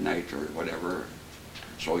 after midnight or whatever,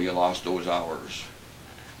 so you lost those hours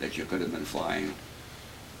that you could have been flying.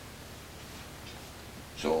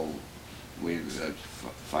 So we would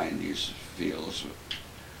find these fields,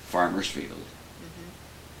 farmers' field,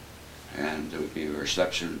 and there would be a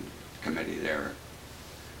reception committee there,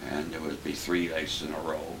 and there would be 3 lights in a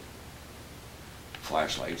row,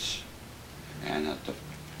 flashlights, and at the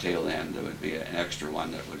tail end there would be an extra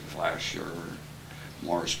one that would flash your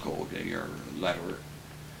Morse code, your letter.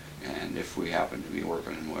 And if we happened to be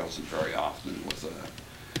working in Wales very often with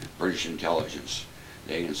British intelligence,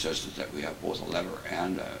 they insisted that we have both a letter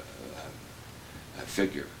and a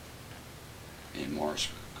figure in Morse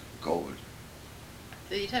code.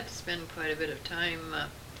 So you'd have to spend quite a bit of time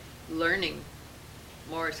learning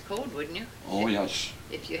Morse code, wouldn't you? Oh, yes.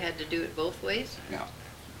 If you had to do it both ways? Yeah.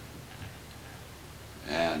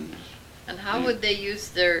 And how would they use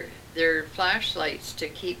their their flashlights to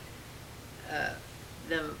keep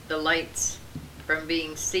the lights from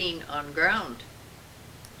being seen on ground?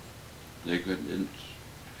 They couldn't.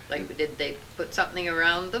 Like, did they put something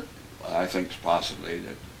around them? I think possibly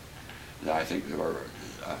that I think there were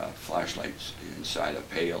flashlights inside a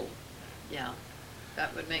pail. Yeah,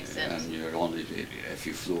 that would make sense. And you'd only, if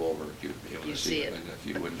you flew over it, you'd be able You'd to see see it. it. And if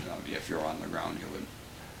you wouldn't, if you're on the ground, you wouldn't.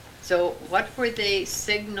 So what were they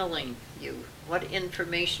signaling you? What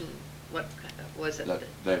information, what was it?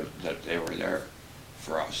 That they were there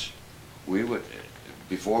for us. We would,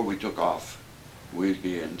 before we took off, we'd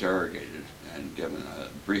be interrogated and given a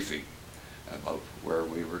briefing about where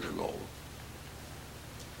we were to go,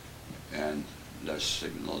 and the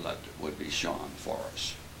signal that would be shown for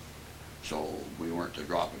us. So we weren't to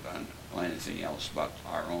drop it on anything else but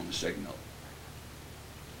our own signal.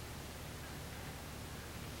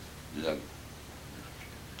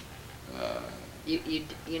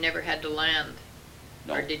 You never had to land,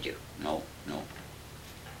 No. or did you? No.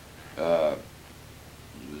 The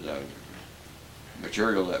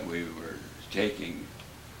material that we were taking,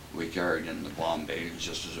 we carried in the bomb bay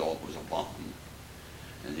just as though it was a bomb.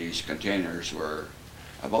 And these containers were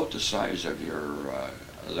about the size of your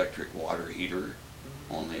electric water heater,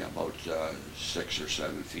 only about 6 or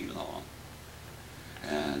 7 feet long.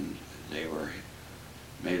 And they were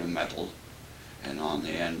made of metal, and on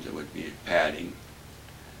the end there would be padding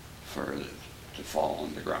for it to fall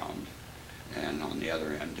on the ground, and on the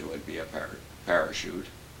other end there would be a parachute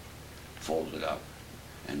folded up,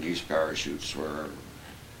 and these parachutes were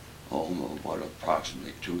about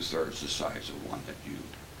approximately 2/3 the size of one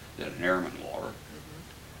that an airman wore.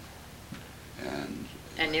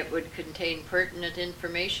 And it would contain pertinent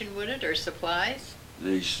information, would it, or supplies?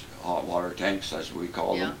 These hot water tanks, as we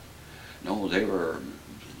call them, no, they were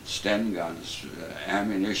Sten guns,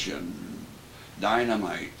 ammunition,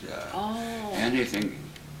 dynamite, anything.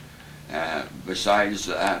 Besides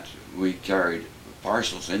that, we carried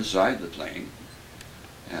parcels inside the plane.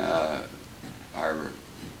 Our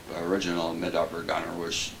original mid-upper gunner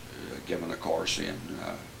was given a course in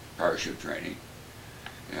parachute training,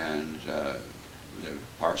 and the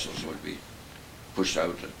parcels would be pushed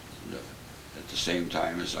out at the same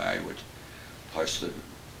time as I would push to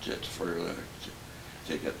get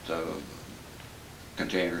the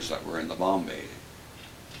containers that were in the bomb bay.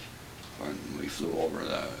 When we flew over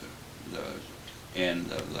the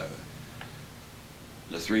end of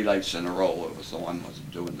the 3 lights in a row, it was the one was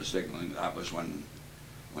doing the signaling. That was when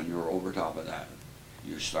you were over top of that,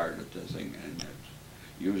 you started the thing, and it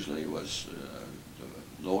usually was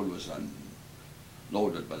the load was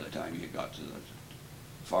unloaded by the time you got to the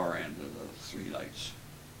far end of the 3 lights.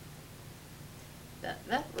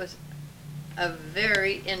 That was a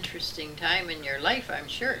very interesting time in your life, I'm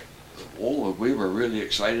sure. Oh, we were really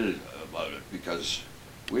excited about it because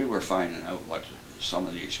we were finding out what some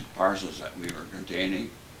of these parcels that we were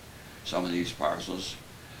containing, some of these parcels,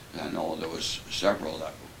 I know there was several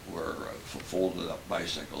that were folded up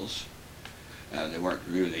bicycles, and they weren't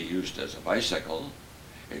really used as a bicycle,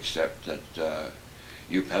 except that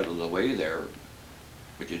you pedaled away there,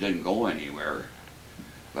 but you didn't go anywhere.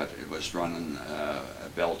 But it was running a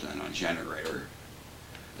belt and a generator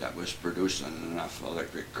that was producing enough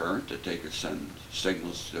electric current that they could send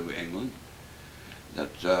signals to England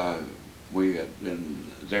that we had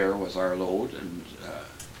been there with our load, and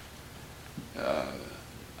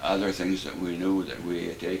other things that we knew that we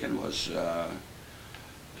had taken was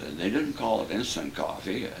they didn't call it instant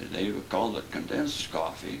coffee, they called it condensed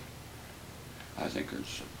coffee. I think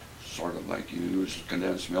it's sort of like you use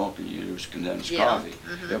condensed milk and you use condensed coffee.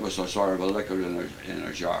 It was a sort of a liquid in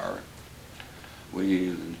a jar.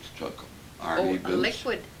 We took army boots. A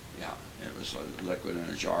liquid? Yeah, it was a liquid in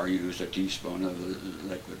a jar. You used a teaspoon of the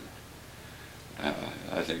liquid.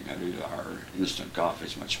 I think maybe our instant coffee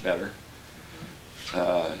is much better.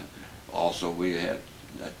 Also, we had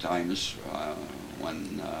at times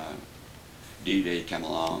when D-Day came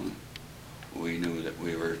along, we knew that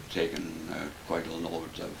we were taking quite a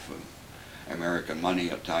load of American money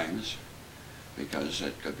at times, because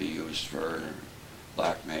it could be used for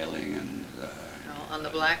blackmailing and on the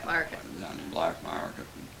black market. On the black market.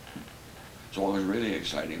 So it was really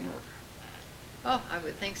exciting work. Oh, I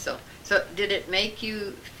would think so. So did it make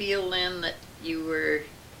you feel then that you were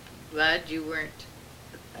glad you weren't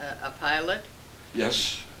a pilot?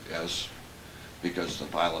 Yes, yes, because the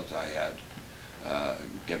pilot I had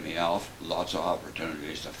give me lots of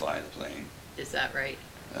opportunities to fly the plane. Is that right?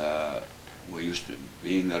 We used to,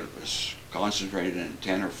 being that it was concentrated in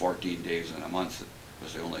 10 or 14 days in a month, it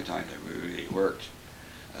was the only time that we really worked.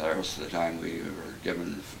 The rest of the time we were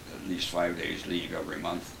given at least 5 days leave every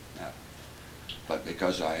month But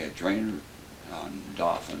because I had trained on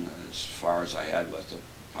Dauphin as far as I had with the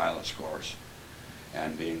pilot's course,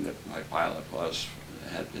 and being that my pilot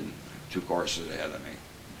had been 2 courses ahead of me,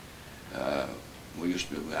 we used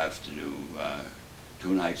to have to do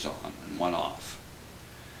 2 nights on and 1 off.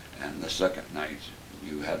 And the second night,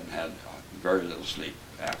 you hadn't had very little sleep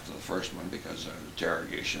after the first one because of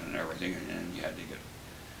interrogation and everything, and then you had to get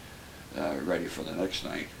ready for the next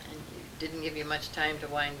night. And it didn't give you much time to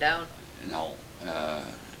wind down? No.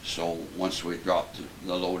 So once we dropped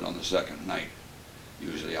the load on the second night,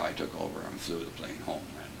 usually I took over and flew the plane home,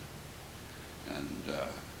 and the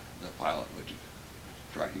pilot would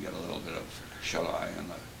try to get a little bit of shut-eye on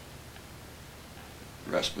the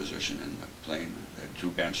rest position in the plane. There are 2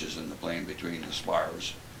 benches in the plane between the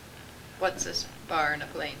spars. What's a spar in a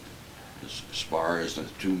plane? The spar is the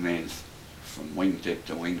 2 main from wingtip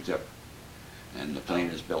to wingtip, and the plane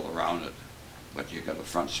is built around it. But you got a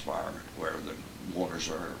front spar where the motors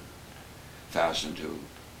are fastened to,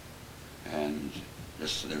 and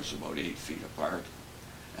there's about 8 feet apart,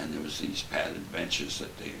 and there was these padded benches that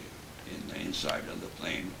in the inside of the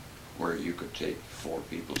plane where you could take 4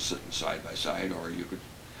 people sitting side by side, or you could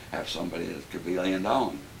have somebody that could be laying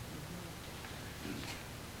down. And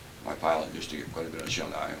my pilot used to get quite a bit of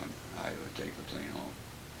shut-eye when I would take the plane home.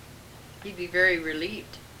 He'd be very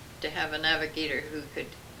relieved to have a navigator who could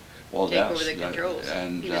take over the controls.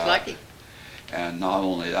 And, he was lucky. And not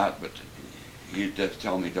only that, but he'd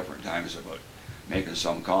tell me different times about making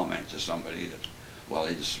some comment to somebody that, well,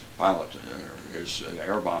 his pilot, his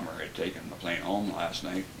air bomber had taken the plane home last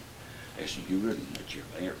night. They said, "You wouldn't let your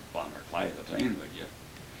air bomber fly the plane, would you?"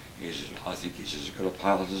 He says, "I think he's as good a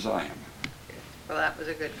pilot as I am." Well, that was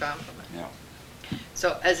a good compliment. Yeah.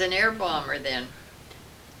 So, as an air bomber then,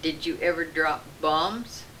 did you ever drop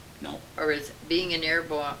bombs? No. Or is being an air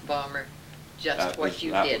bomber just what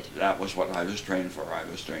you did? That was what I was trained for. I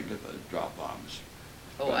was trained to drop bombs.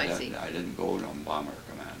 Oh, but I see. I didn't go on bomber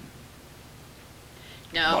command.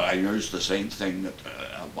 Now, but I used the same thing that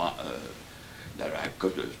that I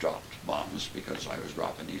could have dropped bombs because I was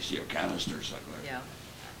dropping these canisters. Yeah.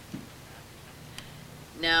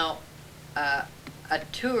 Now, a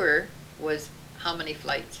tour was how many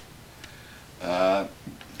flights? Well,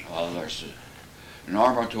 there's a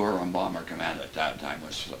normal tour on bomber command at that time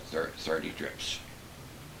was 30 trips.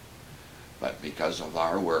 But because of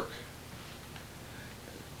our work,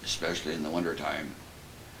 especially in the wintertime,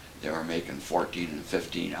 they were making 14 and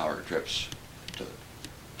 15-hour trips to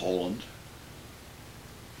Poland.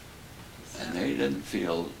 And they didn't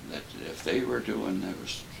feel that if they were doing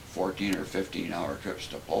those 14 or 15-hour trips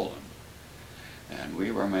to Poland, and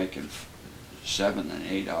we were making 7 and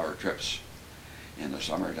 8-hour trips in the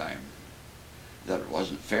summertime, that it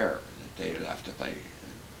wasn't fair that they'd have to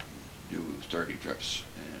do 30 trips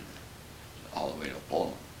all the way to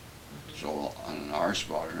Poland. So on our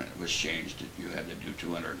squadron, it was changed that you had to do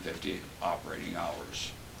 250 operating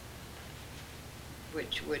hours.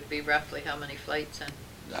 Which would be roughly how many flights then?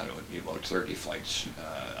 That would be about 30 flights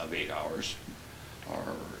of 8 hours,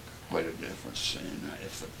 or quite a difference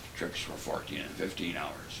if the trips were 14 and 15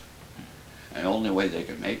 hours. And the only way they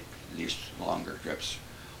could make these longer trips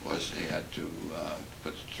was they had to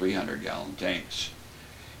put 300-gallon tanks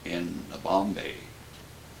in the bomb bay.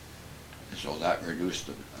 So that reduced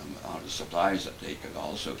the amount of supplies that they could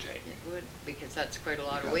also take. It would, because that's quite a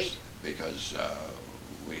lot of weight. Because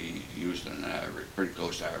we used an average, pretty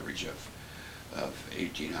close average of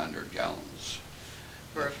 1,800 gallons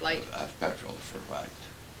for a flight of petrol for a flight.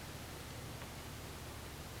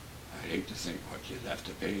 I hate to think what you'd have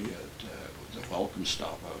to pay at the welcome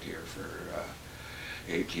stop out here for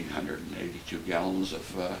 1,882 gallons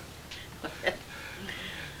of.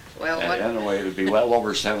 Well, anyway, it would be well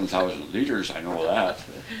over 7,000 liters. I know that.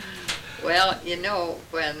 Well, you know,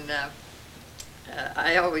 when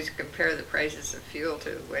I always compare the prices of fuel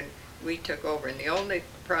to when we took over, and the only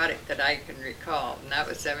product that I can recall, and that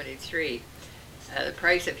was '73, the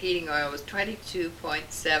price of heating oil was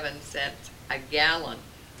 22.7 cents a gallon.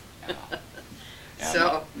 Yeah. Yeah,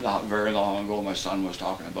 So not very long ago, my son was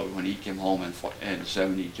talking about when he came home in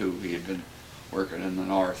 '72. He had been working in the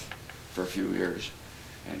north for a few years,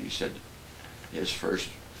 and he said his first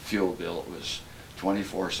fuel bill was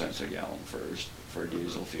 24 cents a gallon for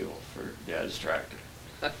diesel fuel for Dad's tractor.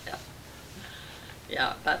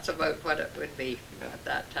 Yeah, that's about what it would be at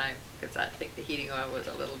that time, because I think the heating oil was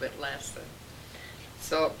a little bit less than.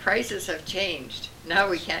 So prices have changed. Now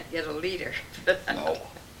we can't get a liter. No.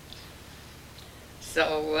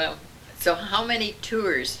 So, so how many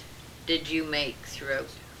tours did you make throughout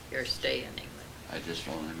your stay in England? I just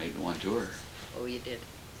only made one tour. Oh, you did.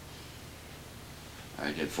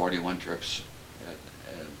 I did 41 trips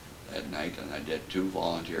at night, and I did 2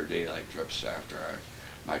 volunteer daylight trips after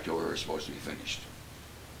my tour was supposed to be finished.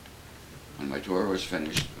 When my tour was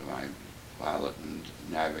finished, my pilot and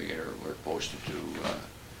navigator were posted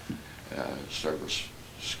to service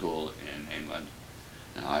school in England,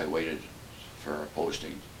 and I waited for a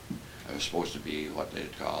posting. I was supposed to be what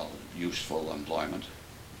they'd call useful employment,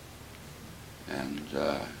 and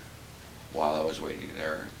while I was waiting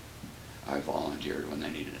there, I volunteered when they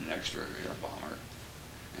needed an extra air bomber,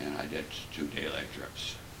 and I did 2 daylight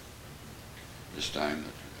trips. This time,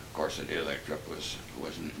 of course, the daylight trip was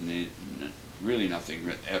really nothing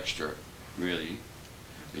extra, really,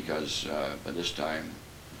 because by this time,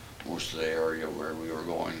 most of the area where we were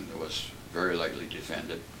going was very lightly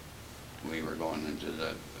defended. We were going into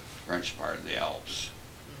the French part of the Alps,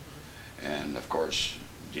 and of course,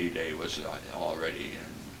 D-Day was already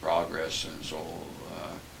in progress, and so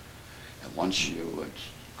and once you would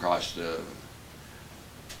cross the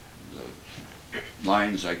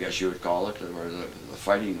lines, I guess you would call it, where the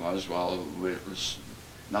fighting was, well, it was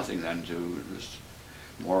nothing then to just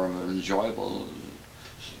more of an enjoyable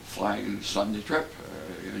flying Sunday trip.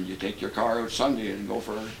 And you take your car out Sunday and go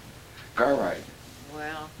for a car ride.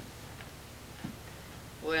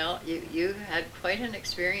 Well, you had quite an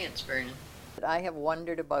experience, Vernon. What I have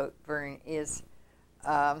wondered about, Vernon, is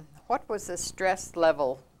what was the stress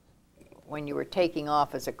level when you were taking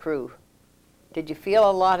off as a crew? Did you feel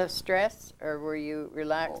a lot of stress, or were you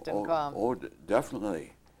relaxed and calm? Oh,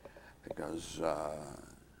 definitely, because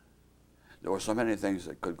there were so many things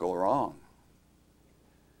that could go wrong.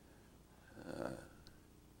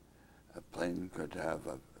 A plane could have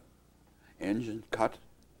an engine cut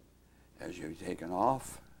as you're taking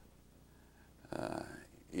off.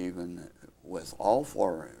 Even with all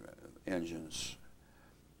 4 engines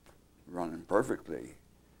running perfectly,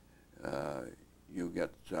 you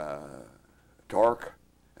get torque,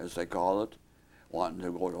 as they call it, wanting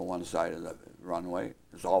to go to one side of the runway.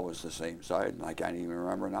 It's always the same side, and I can't even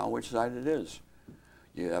remember now which side it is.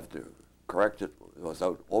 You have to correct it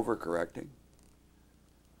without overcorrecting.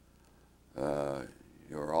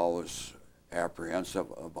 You're always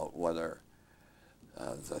apprehensive about whether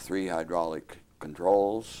the 3 hydraulic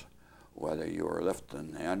controls, whether you were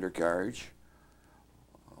lifting the undercarriage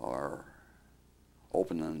or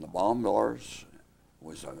opening the bomb doors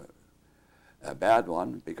was a bad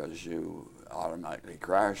one, because you automatically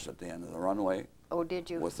crashed at the end of the runway. Oh, did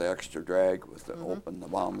you? With the extra drag, with the open the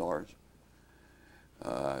bomb doors.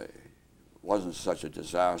 It wasn't such a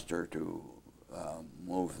disaster to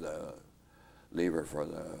move the lever for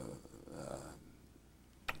the,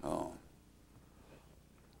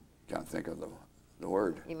 can't think of the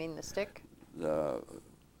word. You mean the stick? The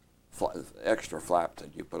extra flap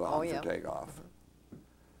that you put on for takeoff.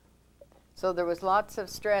 So there was lots of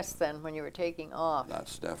stress then when you were taking off.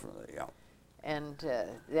 That's definitely, yeah. And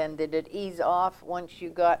then did it ease off once you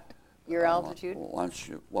got your altitude? Once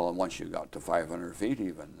you got to 500 feet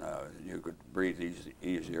even, you could breathe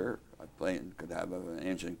easier. A plane could have an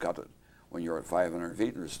engine cut when you're at 500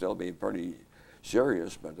 feet and it'd still be pretty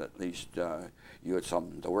serious, but at least you had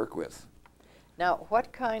something to work with. Now,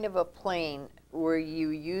 what kind of a plane were you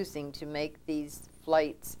using to make these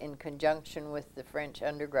flights in conjunction with the French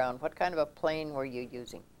underground? What kind of a plane were you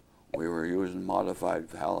using? We were using modified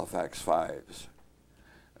Halifax 5s,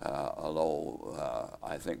 although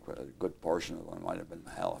I think a good portion of them might have been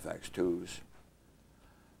Halifax 2s.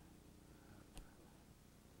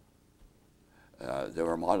 They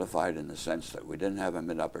were modified in the sense that we didn't have a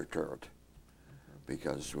mid-upper turret,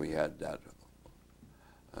 because we had that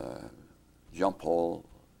jump hole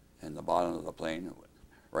in the bottom of the plane,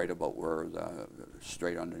 right about where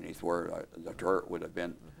straight underneath where the turret would have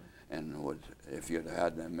been, and if you'd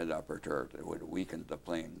had a mid-upper turret, it would have weakened the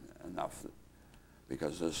plane enough,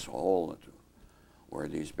 because this hole where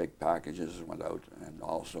these big packages went out, and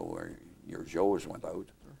also where your Joes went out.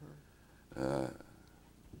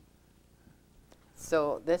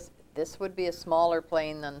 So this would be a smaller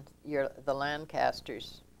plane than the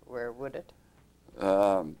Lancasters were, would it?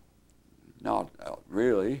 Not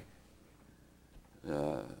really.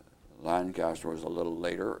 Lancaster was a little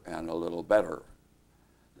later and a little better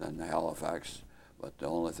than the Halifax, but the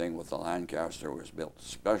only thing with the Lancaster was built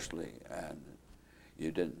specially, and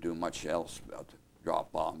you didn't do much else but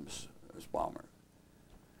drop bombs as bomber.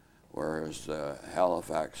 Whereas the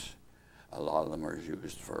Halifax, a lot of them were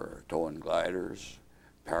used for towing gliders,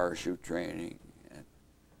 parachute training. And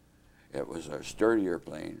it was a sturdier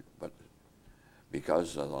plane, but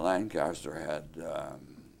because the Lancaster had,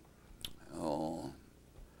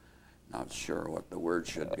 not sure what the word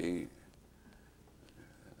should be,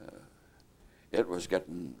 it was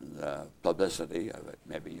getting publicity,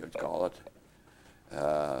 maybe you'd call it.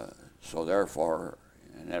 So therefore,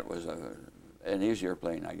 and it was an easier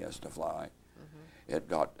plane, I guess, to fly. Mm-hmm. It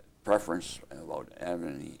got preference about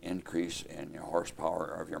having the increase in your horsepower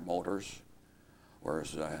of your motors,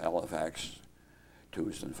 whereas Halifax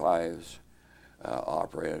 2s and 5s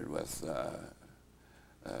operated with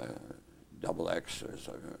double X as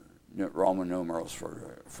Roman numerals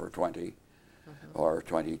for 20 or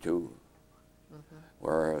 22.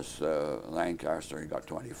 Whereas Lancaster got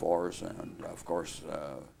 24s, and of course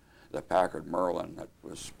the Packard Merlin that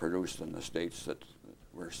was produced in the States that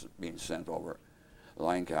were being sent over,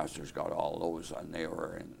 Lancaster's got all those, and they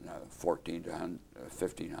were in 14 to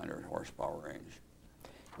 1500 horsepower range.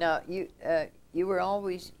 Now you were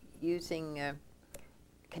always using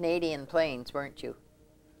Canadian planes, weren't you?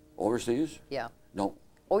 Overseas? Yeah. No.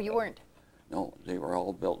 Oh, you weren't? No, they were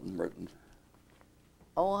all built in Britain.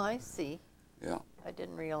 Oh, I see. Yeah. I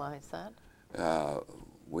didn't realize that.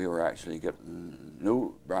 We were actually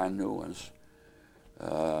getting brand new ones.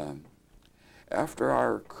 After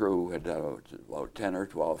our crew had done about 10 or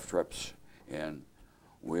 12 trips, and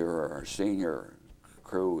we were our senior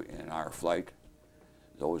crew in our flight,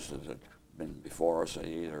 those that had been before us had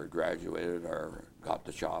either graduated or got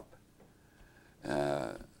the chop.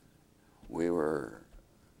 We were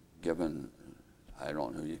given, I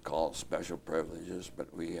don't know if you'd call it special privileges,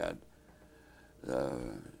 but we had,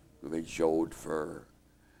 we showed for,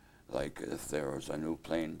 like if there was a new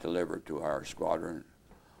plane delivered to our squadron,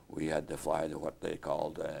 we had to fly to what they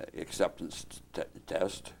called acceptance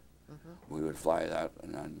test. Mm-hmm. We would fly that,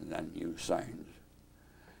 and then you signed.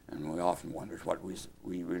 And we often wondered what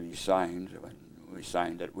we really signed. When we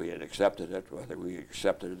signed it, we had accepted it, whether we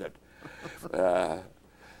accepted it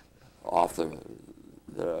off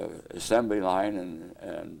the assembly line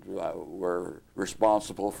and were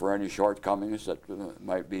responsible for any shortcomings that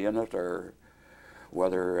might be in it, or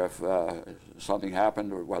whether if something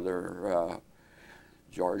happened, or whether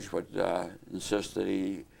George would insist that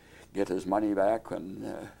he get his money back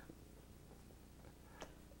when...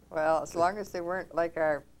 Well, as long as they weren't like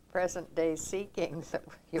our present-day Sea Kings,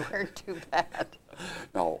 you weren't too bad.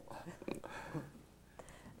 No.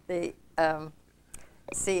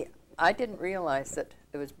 See, I didn't realize that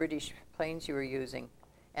it was British planes you were using.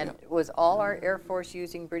 And yeah. Was all our Air Force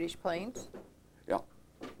using British planes? Yeah.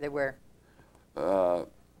 They were?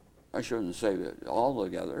 I shouldn't say that all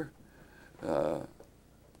together.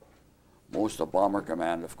 Most of Bomber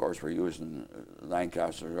Command, of course, were using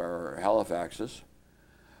Lancasters or Halifaxes,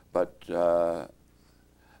 but a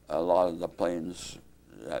lot of the planes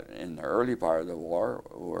that in the early part of the war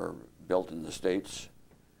were built in the States,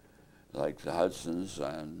 like the Hudsons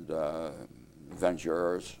and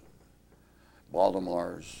Venturas,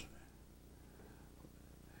 Baltimores,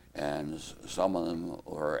 and some of them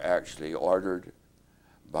were actually ordered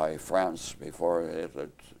by France before it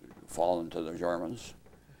had fallen to the Germans.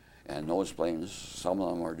 And those planes, some of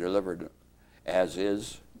them were delivered as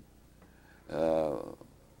is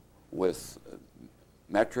with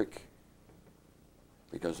metric,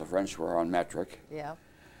 because the French were on metric. Yeah.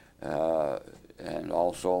 And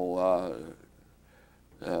also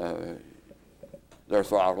their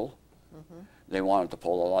throttle. Mm-hmm. They wanted to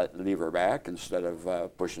pull the lever back instead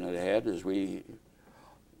of pushing it ahead, as we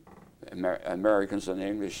Americans and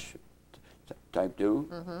English type do.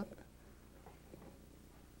 Mm-hmm.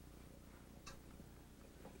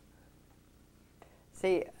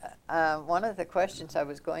 See, one of the questions I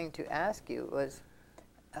was going to ask you was,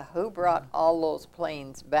 who brought all those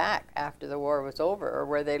planes back after the war was over, or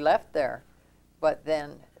were they left there? But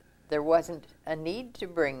then there wasn't a need to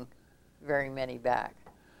bring very many back.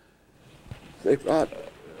 They brought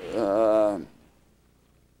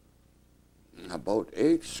about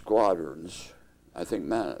 8 squadrons. I think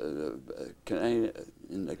Canadian,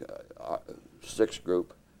 in the 6th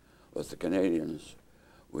group with the Canadians,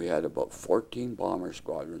 we had about 14 bomber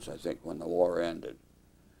squadrons, I think, when the war ended.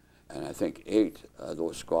 And I think 8 of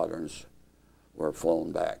those squadrons were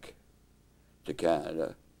flown back to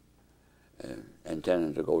Canada,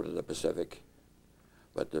 intending to go to the Pacific.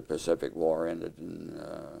 But the Pacific War ended in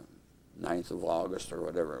 9th of August or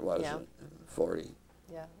whatever it was, yeah. 45.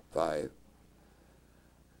 Yeah.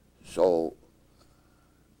 So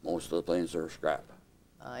most of the planes are scrap.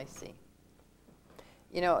 I see.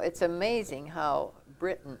 You know, it's amazing how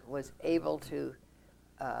Britain was able to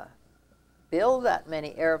build that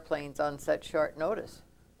many airplanes on such short notice,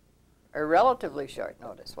 or relatively short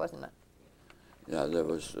notice, wasn't it? Yeah, there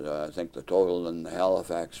was, I think the total in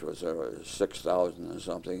Halifax was 6,000 or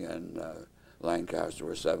something, and Lancaster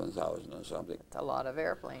was 7,000 or something. It's a lot of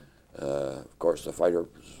airplane. Of course, the fighter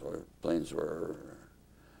planes were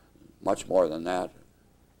much more than that.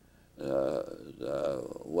 The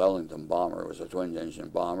Wellington bomber was a twin-engine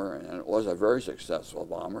bomber, and it was a very successful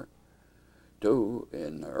bomber, too,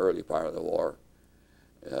 in the early part of the war.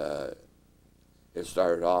 It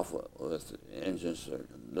started off with engines a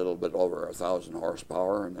little bit over 1,000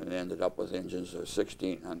 horsepower, and it ended up with engines of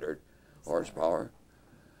 1,600 horsepower.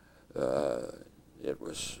 It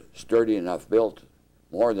was sturdy enough built,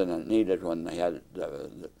 more than it needed when they had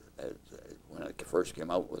when it first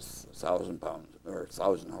came out with 1,000 pounds or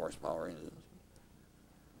 1,000 horsepower engines.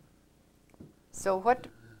 So what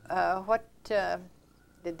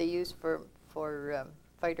did they use for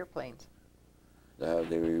fighter planes?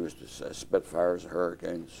 They used Spitfires,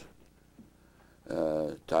 Hurricanes,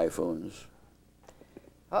 Typhoons.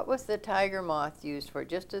 What was the Tiger Moth used for?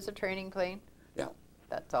 Just as a training plane? Yeah.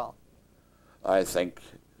 That's all. I think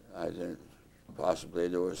possibly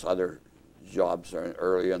there was other jobs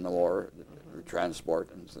early in the war,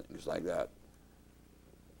 transport and things like that.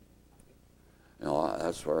 You know,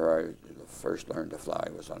 that's where I first learned to fly,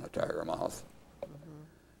 was on a Tiger Moth.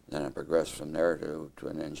 Then I progressed from there to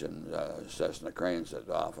twin-engine Cessna cranes that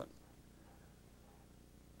often.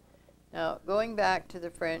 Now, going back to the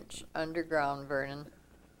French underground, Vernon,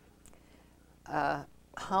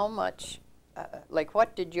 how much, like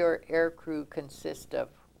what did your air crew consist of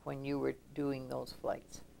when you were doing those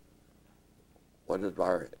flights? What did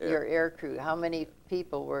our your air crew, how many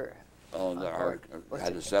people were? Oh, we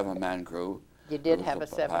had a 7-man crew. You did have a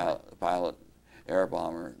 7-man. Pilot, air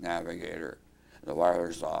bomber, navigator, the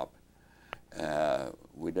wireless op.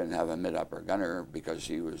 We didn't have a mid-upper gunner because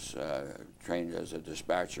he was trained as a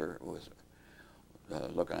dispatcher with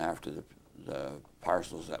looking after the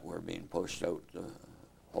parcels that were being pushed out the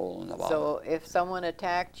hole in the bottom. So if someone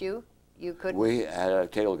attacked you, you couldn't? We had a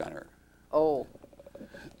tail gunner. Oh.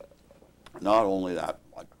 Not only that,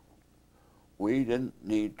 but we didn't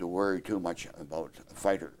need to worry too much about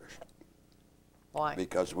fighters. Why?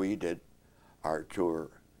 Because we did our tour,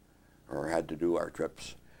 or had to do our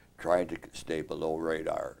trips, tried to stay below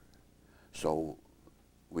radar. So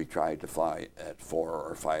we tried to fly at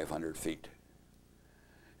 400 or 500 feet.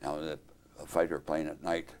 Now, a fighter plane at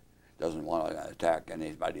night doesn't want to attack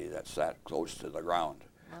anybody that's that close to the ground,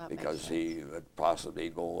 well, because he would possibly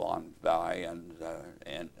go on by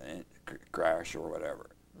and crash or whatever.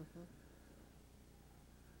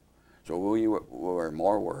 So we were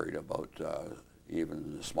more worried about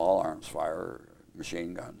even the small arms fire,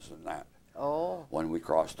 machine guns and that. Oh. When we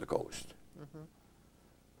crossed the coast.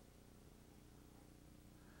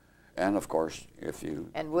 And of course, if you...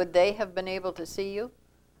 And would they have been able to see you?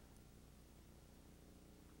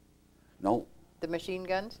 No. The machine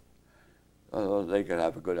guns? They could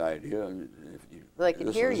have a good idea. If you, they could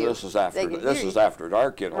hear you. This is after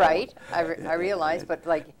dark, you know. Right, I realize, but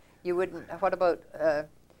like you wouldn't. What about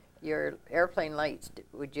your airplane lights?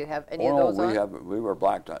 Would you have any of those on? We were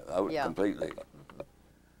blacked out completely.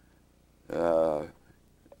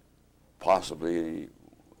 Possibly,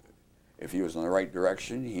 if he was in the right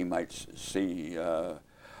direction, he might see our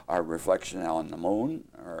reflection on the moon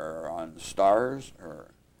or on the stars,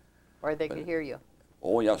 or they could hear you.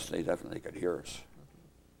 Oh yes, they definitely could hear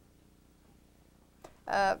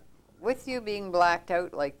us. With you being blacked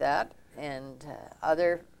out like that, and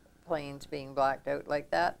other planes being blacked out like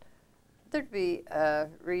that, there'd be a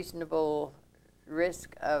reasonable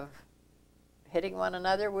risk of hitting one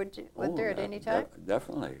another, would there at any time?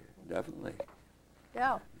 Definitely.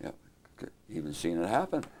 Yeah. Yeah, even seen it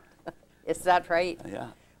happen. Is that right? Yeah.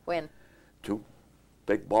 When? 2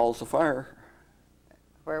 big balls of fire.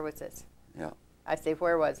 Where was this? Yeah. I say,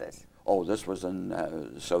 where was this? Oh, this was in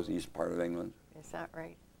the southeast part of England. Is that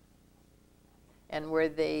right? And were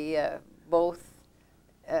they both,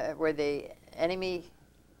 were they enemy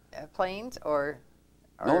planes or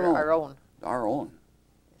No. our own? Our own.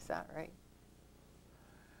 Is that right?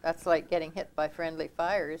 That's like getting hit by friendly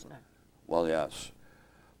fire, isn't it? Well, yes,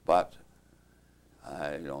 but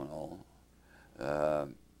I don't know.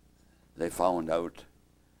 They found out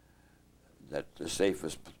that the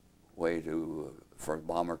safest way for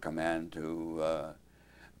Bomber Command to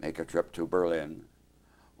make a trip to Berlin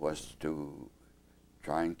was to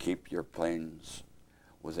try and keep your planes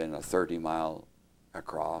within a 30-mile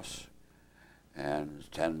across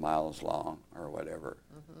and 10 miles long or whatever.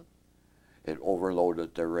 It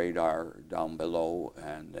overloaded the radar down below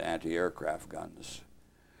and the anti-aircraft guns.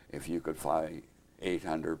 If you could fly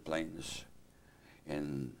 800 planes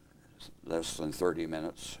in less than 30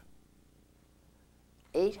 minutes.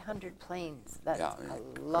 800 planes, that's a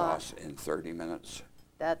lot. Cross in 30 minutes.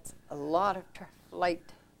 That's a lot of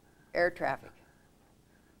air traffic.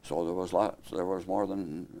 So there was more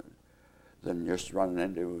than just running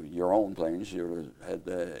into your own planes. You had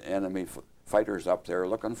the enemy fighters up there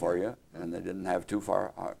looking for you, and they didn't have too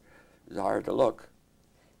far. It was hard to look.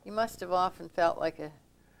 You must have often felt like a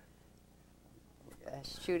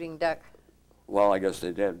shooting duck. Well, I guess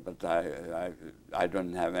they did, but I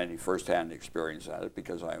didn't have any first-hand experience at it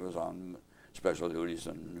because I was on special duties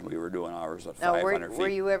and we were doing ours at 500 feet. Were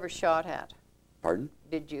you ever shot at? Pardon?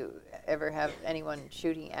 Did you ever have anyone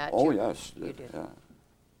shooting at you? Oh, yes. You did. Yeah.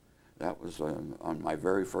 That was on my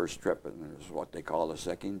very first trip, and it was what they call a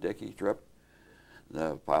second dicky trip.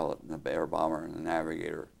 The pilot and the air bomber and the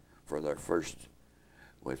navigator for their first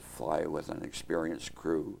would fly with an experienced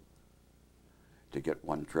crew to get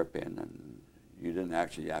one trip in, and you didn't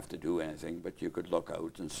actually have to do anything, but you could look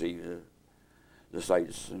out and see the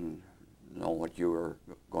sights and know what you were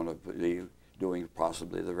going to be doing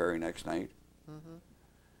possibly the very next night. Mm-hmm.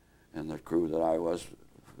 And the crew that I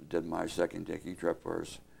did my second dicky trip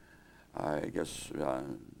was, I guess,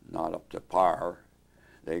 not up to par.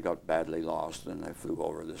 They got badly lost and they flew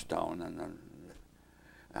over this town, and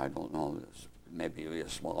I don't know, maybe a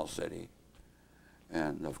small city.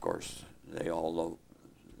 And of course,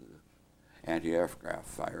 anti-aircraft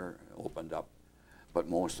fire opened up, but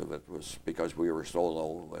most of it was because we were so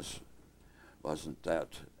low, wasn't that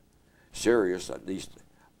serious, at least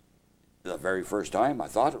the very first time I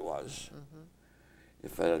thought it was. Mm-hmm.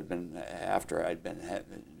 If it had been after I'd been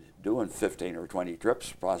doing 15 or 20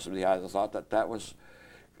 trips, possibly I'd have thought that was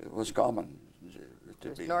common.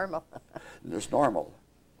 It was normal. It's normal.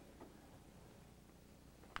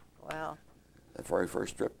 Wow. The very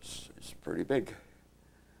first trip is pretty big.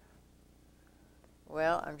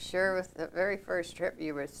 Well, I'm sure with the very first trip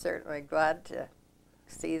you were certainly glad to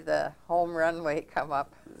see the home runway come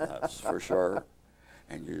up. That's for sure.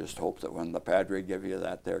 And you just hope that when the Padre give you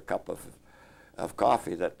that there cup of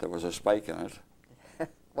coffee that there was a spike in it.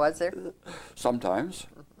 Was there? Sometimes.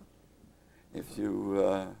 If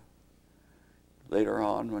you, later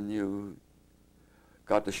on when you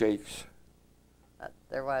got the shakes.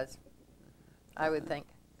 There was. I would think.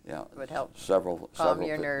 Yeah. It would help Calm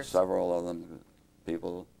your nerves. Several of them,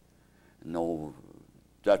 people, no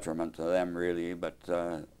detriment to them really, but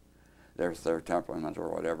their temperament or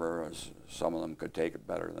whatever, some of them could take it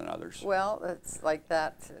better than others. Well, it's like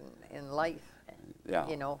that in life. Yeah.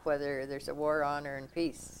 You know, whether there's a war on or in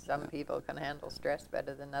peace, some people can handle stress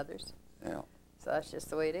better than others. Yeah. So that's just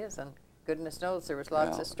the way it is, and goodness knows there was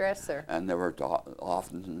lots of stress there. And there were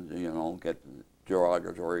often, get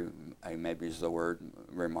derogatory, maybe is the word,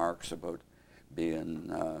 remarks about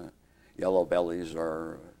being yellow bellies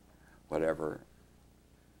or whatever.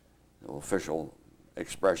 The official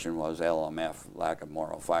expression was LMF, lack of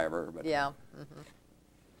moral fiber. But yeah. Mm-hmm.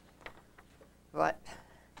 But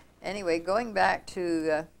anyway, going back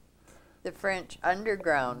to the French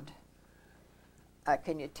underground,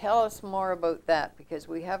 can you tell us more about that? Because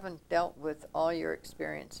we haven't dealt with all your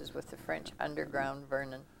experiences with the French underground,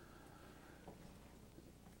 Vernon.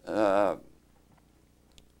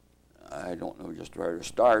 I don't know just where to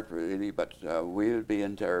start, really, but we would be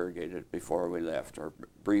interrogated before we left, or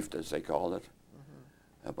briefed, as they called it,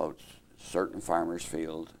 about certain farmers'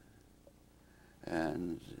 field,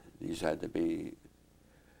 and these had to be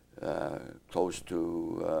close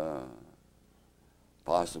to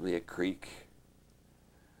possibly a creek,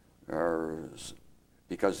 or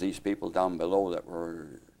because these people down below that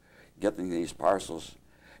were getting these parcels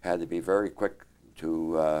had to be very quick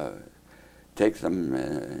to take them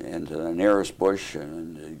into the nearest bush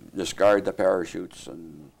and discard the parachutes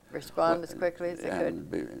and respond as quickly as they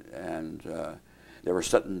could. And they were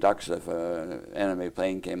sitting ducks. If an enemy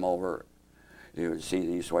plane came over, you would see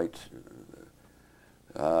these white,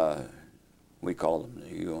 we call them,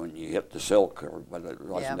 when you hit the silk, but it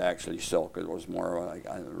wasn't actually silk, it was more like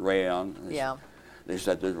a rayon. Yeah. They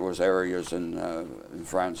said there was areas in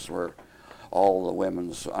France where all the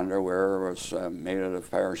women's underwear was made out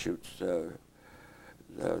of parachutes.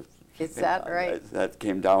 Is that right? That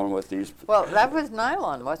came down with these. Well, that was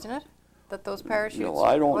nylon, wasn't it? That those parachutes. No,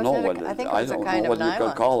 I don't know whether you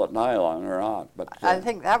could call it nylon or not. But I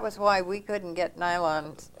think that was why we couldn't get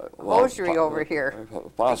nylon hosiery over here,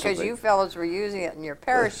 possibly. because you fellows were using it in your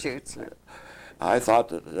parachutes. I thought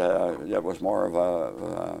that that was more of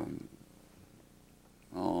a.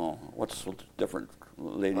 What's the different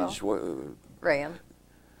ladies? Rayon.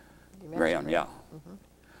 Rayon, yeah. Mm-hmm.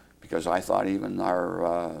 Because I thought even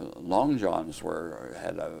our long johns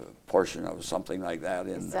had a portion of something like that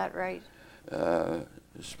in. Is that right?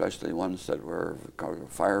 Especially ones that were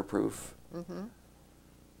fireproof. Mm-hmm.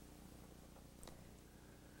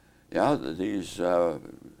 Yeah, these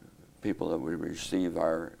people that we receive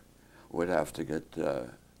would have to get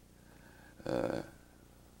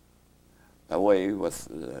away with,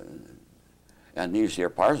 and these here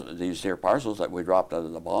parcels that we dropped out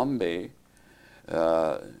of the bomb bay,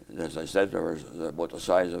 as I said, there was about the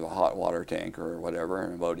size of a hot water tank or whatever,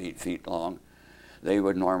 and about 8 feet long. They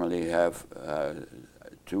would normally have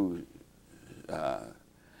two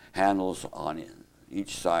handles on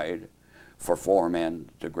each side for 4 men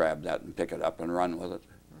to grab that and pick it up and run with it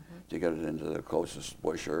to get it into the closest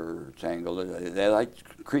bush or tangle. They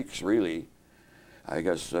like creeks, really. I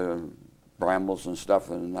guess brambles and stuff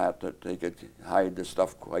and that they could hide the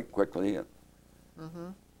stuff quite quickly.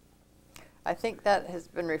 I think that has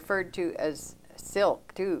been referred to as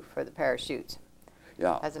silk too for the parachutes.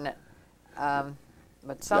 Yeah. Hasn't it?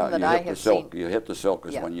 But some that I have seen. You hit the silk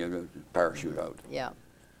is when you parachute out. Yeah.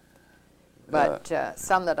 But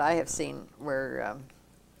some that I have seen were,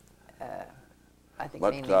 I think,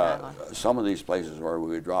 mainly nylon. Some of these places where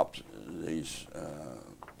we dropped these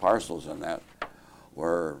parcels and that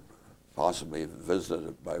were possibly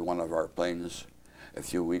visited by one of our planes a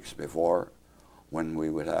few weeks before, when we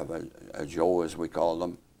would have a Joe, as we call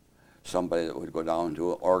them, somebody that would go down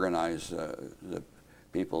to organize the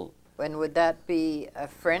people. And would that be a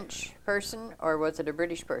French person, or was it a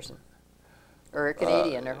British person? Or a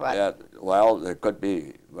Canadian, or what? Yeah, well, it could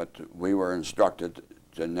be, but we were instructed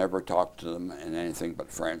to never talk to them in anything but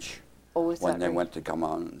French when they went to come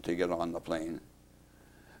on, to get on the plane.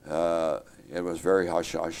 It was very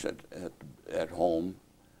hush-hush at home.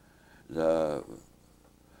 The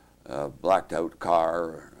blacked out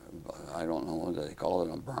car, I don't know what they call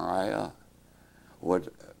it, a Mariah,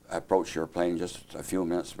 would approach your plane just a few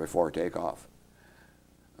minutes before takeoff.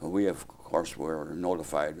 We, of course, were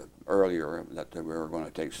notified earlier that we were going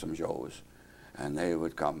to take some Joes, and they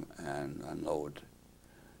would come and unload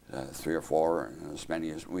 3 or 4, and as many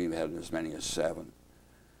as we had, as many as 7.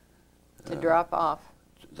 To drop off.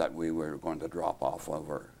 That we were going to drop off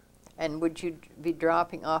over. And would you be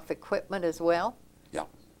dropping off equipment as well? Yeah.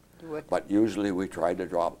 But usually we try to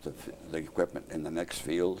drop the equipment in the next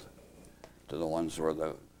field to the ones where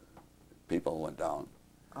the people went down.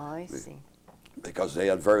 Oh, I see. Because they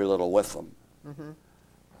had very little with them.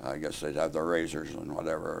 I guess they'd have their razors and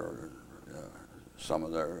whatever, or, some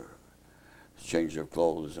of their change of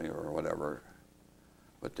clothes or whatever,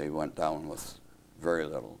 but they went down with very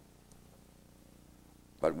little.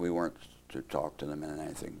 But we weren't to talk to them in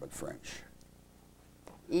anything but French.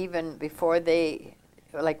 Even before they,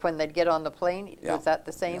 like when they'd get on the plane, was that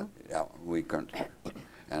the same? Yeah, we couldn't.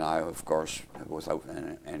 And I, of course, without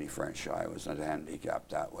any French, I was not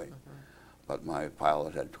handicapped that way. But my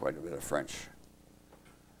pilot had quite a bit of French,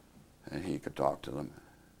 and he could talk to them.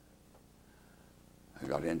 I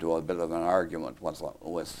got into a bit of an argument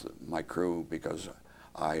with my crew because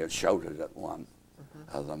I had shouted at one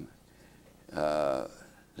of them.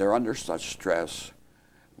 They're under such stress.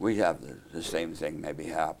 We have the same thing maybe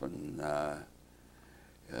happen.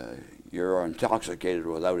 You're intoxicated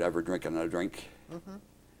without ever drinking a drink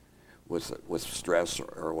with stress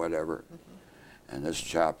or whatever. And this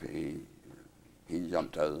chap, he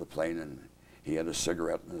jumped out of the plane and he had a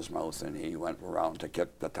cigarette in his mouth, and he went around to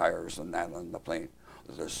kick the tires and that on the plane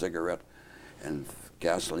with a cigarette, and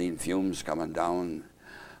gasoline fumes coming down.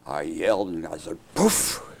 I yelled and I said,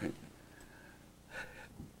 "Poof!"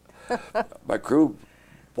 My crew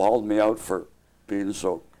bawled me out for being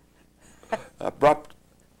so abrupt.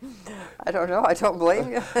 I don't know. I don't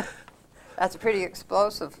blame you. That's pretty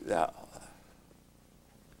explosive. Yeah.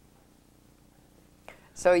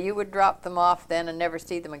 So you would drop them off then and never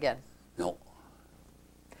see them again? No.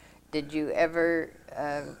 Did you ever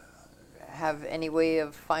have any way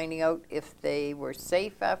of finding out if they were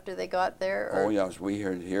safe after they got there? Or? Oh yes, we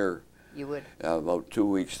heard here. You would? About 2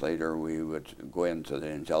 weeks later, we would go into the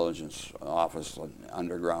intelligence office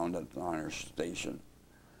underground at the honor station,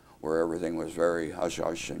 where everything was very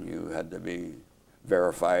hush-hush, and you had to be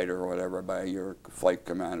verified or whatever by your flight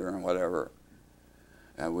commander and whatever.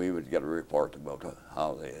 And we would get a report about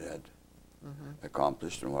how they had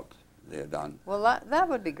accomplished and what they had done. Well, that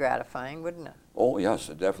would be gratifying, wouldn't it? Oh yes,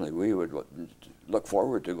 definitely. We would look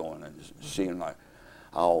forward to going and seeing like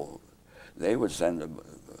how they would send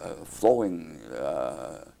a flowing,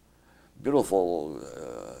 beautiful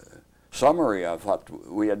summary of what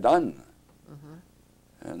we had done.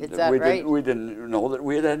 And Is that right? We didn't know that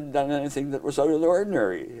we hadn't done anything that was out of the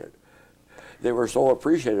ordinary. They were so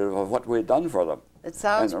appreciative of what we had done for them. It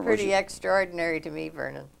sounds pretty extraordinary to me,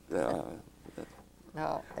 Vernon. Yeah.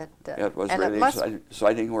 No, it was really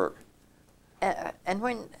exciting work. And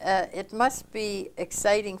when it must be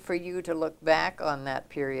exciting for you to look back on that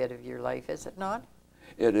period of your life, is it not?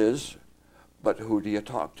 It is, but who do you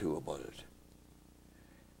talk to about it?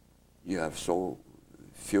 You have so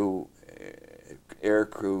few air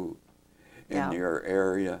crew in Yeah. your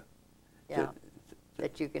area. Yeah,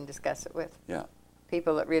 that you can discuss it with. Yeah.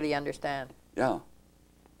 People that really understand. Yeah.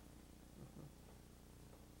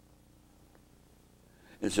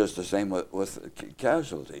 It's just the same with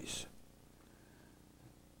casualties.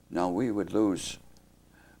 Now, we would lose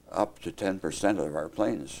up to 10% of our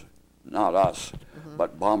planes, not us,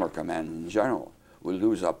 but Bomber Command in general, will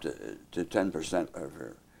lose up to 10% of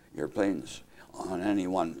your planes on any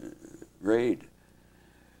one raid.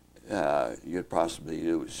 You'd possibly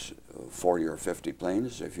lose 40 or 50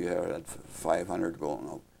 planes if you had 500 going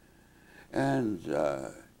up. And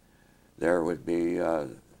there would be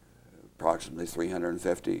approximately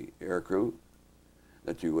 350 aircrew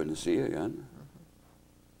that you wouldn't see again.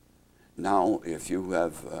 Now, if you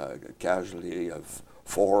have a casualty of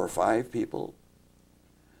 4 or 5 people,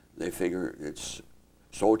 they figure it's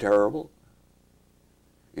so terrible,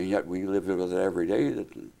 and yet we live with it every day that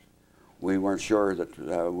we weren't sure that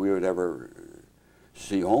we would ever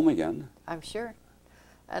see home again. I'm sure.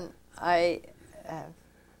 And I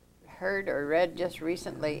heard or read just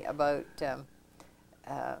recently about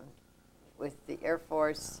with the Air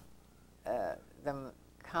Force, them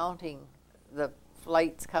counting the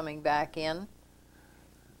flights coming back in,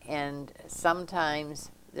 and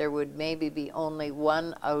sometimes there would maybe be only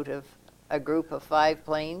one out of a group of 5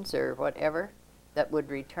 planes or whatever that would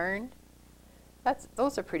return.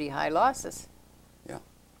 Those are pretty high losses. Yeah.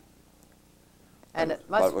 And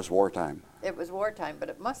but it was wartime. It was wartime, but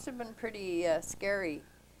it must have been pretty scary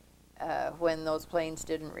when those planes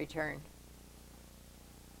didn't return.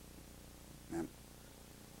 Yeah.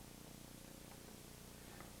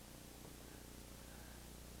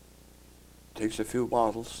 Takes a few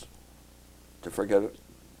bottles to forget it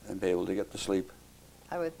and be able to get to sleep.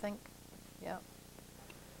 I would think, yeah.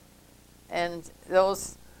 And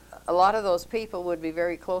a lot of those people would be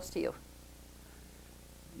very close to you.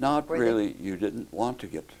 Not Were really. You didn't want to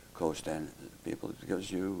get close to people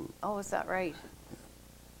because you. Oh, is that right?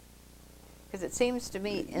 Because it seems to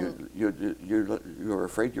me You were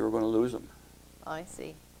afraid you were going to lose them. I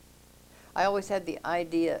see. I always had the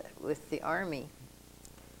idea with the Army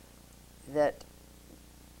that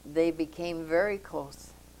they became very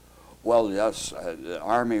close. Well, yes, the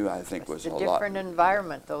Army, I think, was It's a a lot. different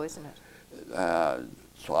environment, though, isn't it?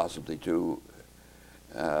 Possibly too.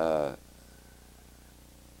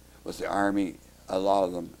 With the Army, a lot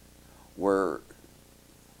of them were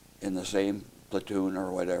in the same platoon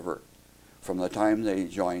or whatever from the time they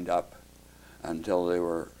joined up until they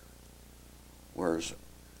were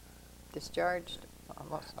Discharged,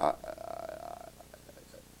 almost.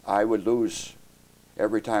 I would lose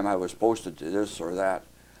every time I was posted to this or that.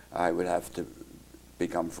 I would have to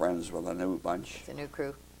become friends with a new bunch. It's a new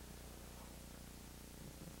crew.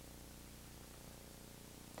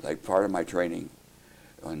 Like part of my training,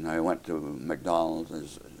 when I went to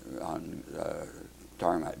McDonald's on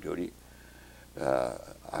tarmac duty,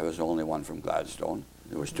 I was the only one from Gladstone.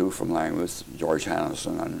 There was 2 from Langmouth, George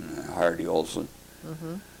Hannison and Hardy Olson.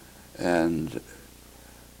 Mm-hmm. And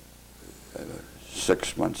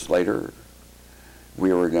 6 months later,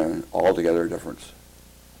 we were in altogether different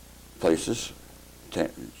places,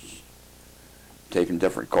 taking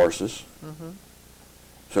different courses. Mm-hmm.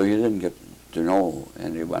 So you didn't get to know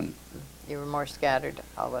anyone. You were more scattered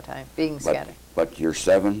all the time, being scattered. But your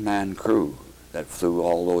 7-man crew that flew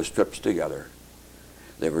all those trips together,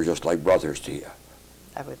 they were just like brothers to you.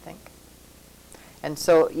 I would think. And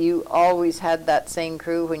so you always had that same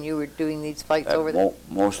crew when you were doing these flights over there?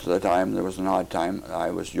 Most of the time. There was an odd time.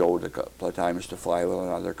 I was yoked a couple of times to fly with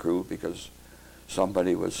another crew because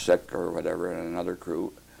somebody was sick or whatever in another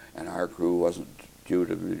crew, and our crew wasn't due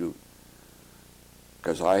to do.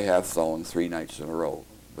 Because I have flown 3 nights in a row,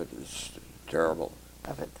 but it's terrible.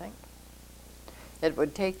 I would think. It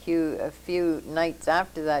would take you a few nights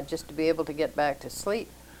after that just to be able to get back to sleep,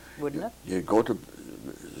 wouldn't it? You'd go to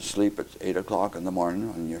sleep at 8 o'clock in the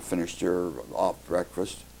morning when you finished your off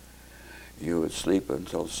breakfast. You would sleep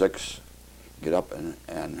until 6, get up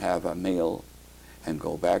and have a meal and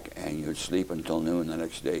go back, and you'd sleep until noon the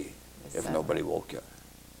next day if nobody woke you.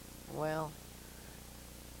 Well.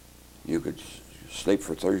 You could sleep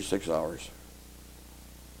for 36 hours.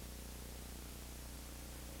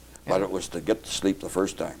 But it was to get to sleep the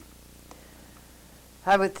first time.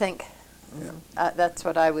 I would think. Yeah. That's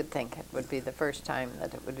what I would think. It would be the first time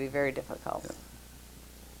that it would be very difficult. Yeah.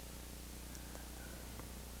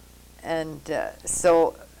 And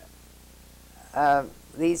so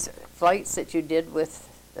these flights that you did with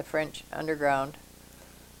the French underground,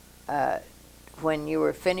 when you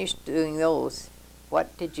were finished doing those,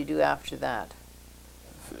 what did you do after that?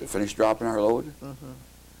 Finished dropping our load, Mm-hmm.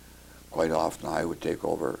 quite often I would take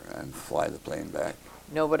over and fly the plane back.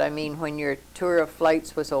 No, but I mean when your tour of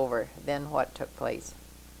flights was over, then what took place?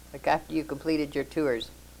 Like after you completed your tours?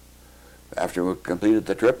 After we completed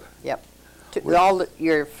the trip, Yep. We- All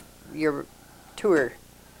your tour,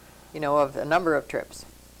 you know, of a number of trips.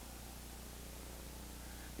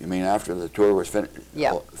 you mean after the tour was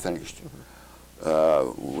Yeah. finished?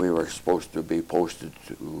 We were supposed to be posted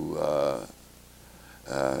to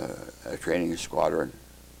a training squadron,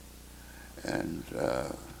 and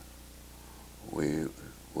we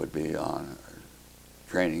would be on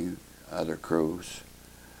training other crews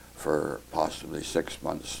for possibly 6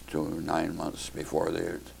 months to 9 months before they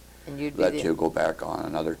would And you'd be let you go back on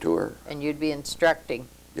another tour. and you'd be instructing.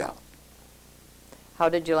 Yeah, How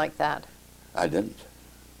did you like that? I didn't.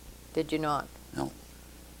 Did you not? No.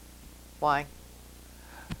 Why?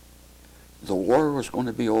 The war was going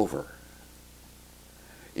to be over.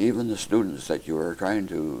 Even the students that you were trying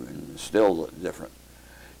to instill different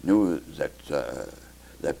knew that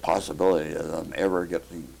that possibility of them ever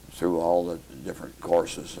getting through all the different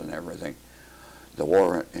courses and everything, the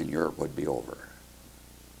war in Europe would be over.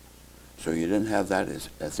 So you didn't have that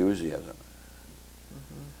enthusiasm.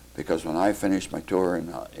 Mm-hmm. Because when I finished my tour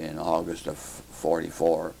in August of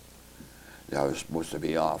 '44, I was supposed to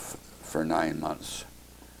be off for 9 months.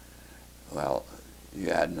 Well, you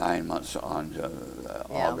had 9 months on to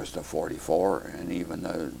August of '44, and even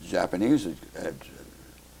the Japanese had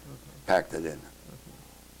packed it in.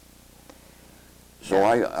 So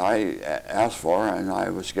I asked for, and I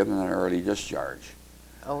was given an early discharge.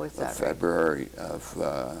 Oh, is Of that right? February of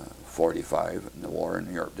 '45, and the war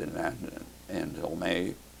in Europe didn't end until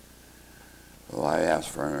May. So I asked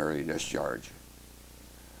for an early discharge,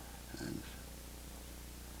 and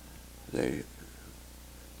they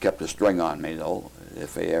kept a string on me, though,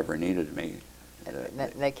 if they ever needed me.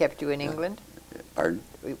 And they kept you in England? Pardon?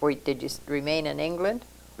 Did you remain in England?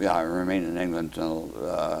 Yeah, I remained in England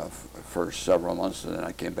until for several months, and then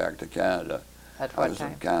I came back to Canada. At I what was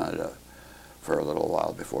time? in Canada for a little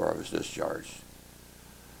while before I was discharged.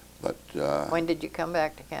 But When did you come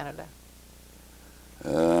back to Canada?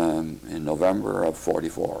 in November of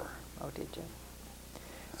 '44, Oh, did you?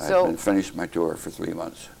 I So- had been finished my tour for 3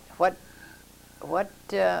 months. What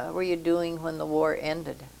were you doing when the war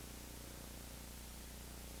ended?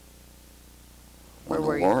 When Where the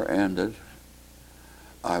were you? war ended,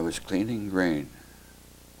 I was cleaning grain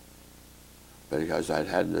because I'd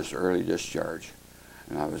had this early discharge,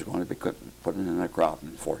 and I was going to be putting in a crop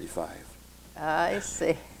in '45. I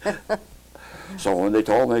see. So when they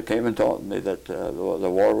came and told me that the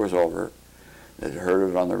war was over, they'd heard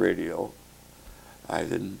it on the radio, I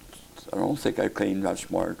don't think I cleaned much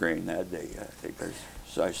more grain that day. I think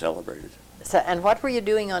I celebrated. So, and what were you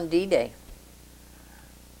doing on D-Day,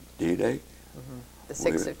 D-Day. the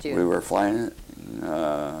 6th of June? We were flying.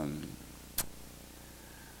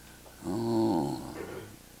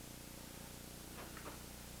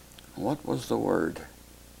 What was the word?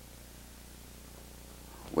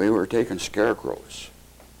 We were taking scarecrows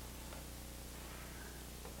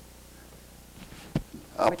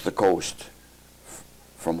up the coast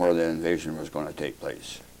from where the invasion was going to take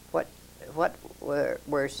place. What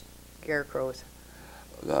were scarecrows?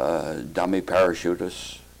 The dummy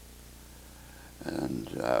parachutists, and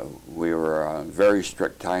we were on a very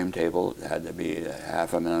strict timetable. It had to be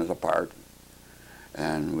half a minute apart,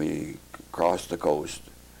 and we crossed the coast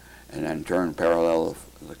and then turned parallel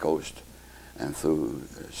the coast and flew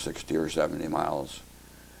 60 or 70 miles,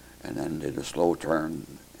 and then did a slow turn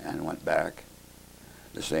and went back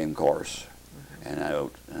the same course and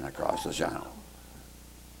out and across the channel.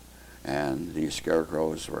 And these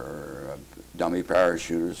scarecrows were dummy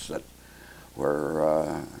parachutists that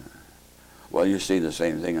were, well, you see the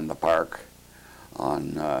same thing in the park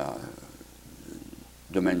on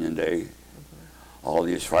Dominion Day. All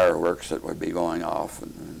these fireworks that would be going off,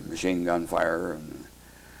 and machine gun fire, and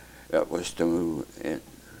it was to,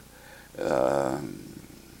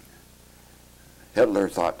 Hitler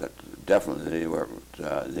thought that definitely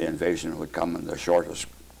the invasion would come in the shortest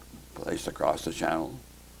place across the channel.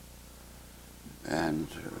 And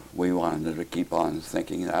we wanted to keep on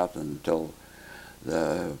thinking that until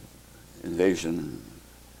the invasion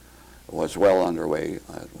was well underway,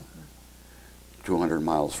 200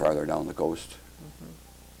 miles farther down the coast.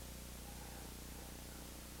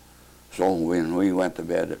 So when we went to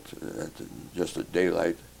bed just at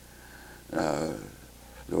daylight, there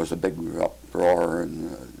was a big uproar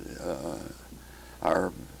in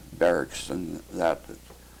our barracks, and that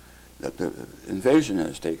the invasion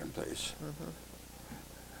has taken place.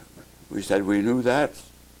 We said we knew that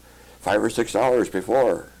 5 or 6 hours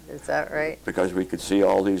before. Is that right? Because we could see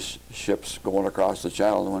all these ships going across the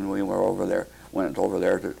channel when we were over there, went over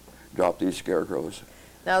there to drop these scarecrows.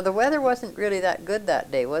 Now, the weather wasn't really that good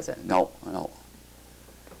that day, was it? No, no.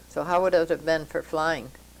 So how would it have been for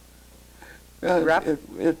flying?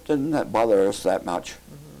 It didn't bother us that much.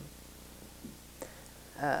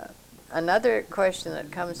 Another question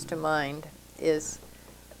that comes to mind is,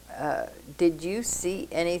 did you see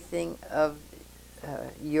anything of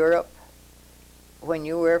Europe when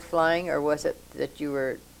you were flying, or was it that you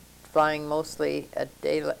were flying mostly at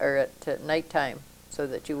at nighttime so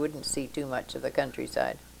that you wouldn't see too much of the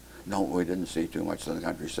countryside? No, we didn't see too much of the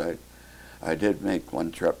countryside. I did make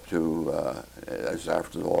one trip to, as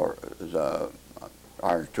after the war,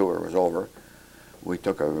 our tour was over, we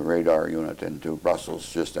took a radar unit into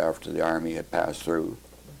Brussels just after the army had passed through.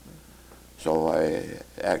 So I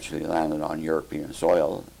actually landed on European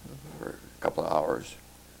soil for a couple of hours.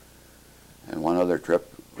 And one other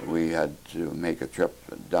trip, we had to make a trip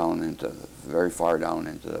down into, very far down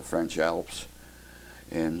into the French Alps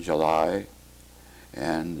in July,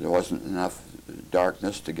 and there wasn't enough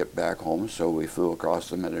darkness to get back home, so we flew across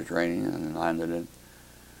the Mediterranean and landed in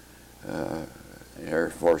an Air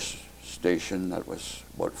Force station that was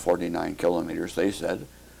about 49 kilometers, they said.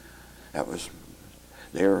 That was,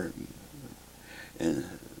 they were in,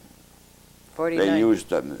 49. they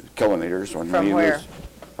used kilometers when From we where? used,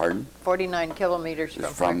 pardon? 49 kilometers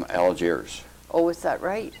From where? Algiers. Oh, is that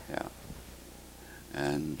right? Yeah.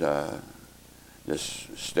 And this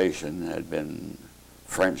station had been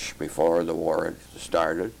French before the war had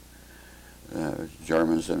started.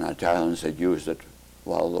 Germans and Italians had used it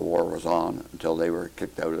while the war was on until they were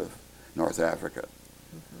kicked out of North Africa.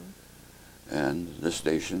 And this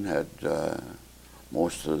station had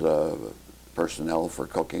most of the personnel for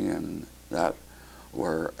cooking and that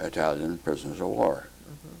were Italian prisoners of war.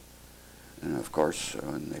 And of course,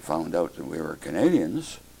 when they found out that we were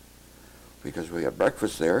Canadians, because we had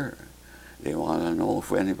breakfast there, they wanted to know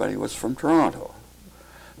if anybody was from Toronto.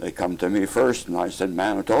 They come to me first, and I said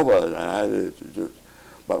Manitoba.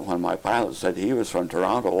 But when my pilot said he was from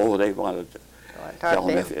Toronto, oh, they wanted to tell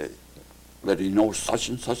him that he knows such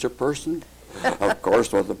and such a person. Of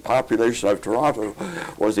course, with the population of Toronto,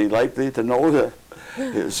 was he likely to know that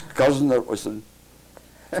his cousin that was in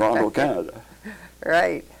Toronto, Canada?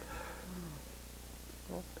 Right.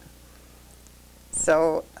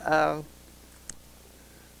 So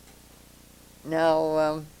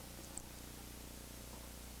now,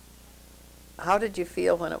 how did you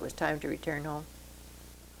feel when it was time to return home?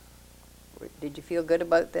 Did you feel good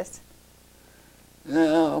about this?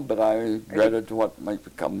 Yeah, but I dreaded what might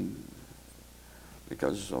become,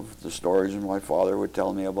 because of the stories my father would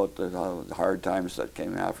tell me about the hard times that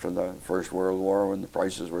came after the First World War, when the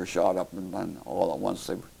prices were shot up and then all at once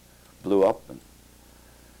they blew up.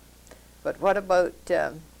 But what about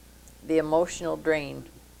the emotional drain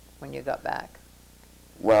when you got back?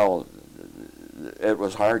 Well, it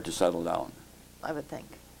was hard to settle down. I would think.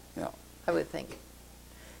 Yeah. I would think.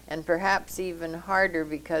 And perhaps even harder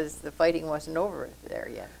because the fighting wasn't over there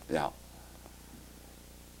yet. Yeah.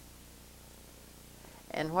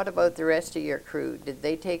 And what about the rest of your crew? Did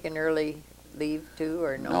they take an early leave too,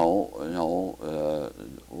 or no? No.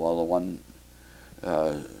 Well, the one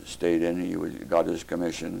stayed in, he got his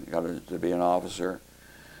commission, got to be an officer,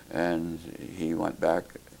 and he went back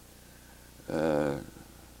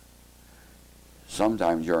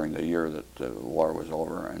sometime during the year that the war was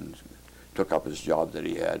over and took up his job that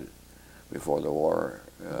he had before the war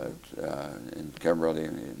in Kimberley,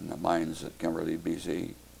 in the mines at Kimberley,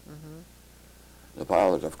 BC. The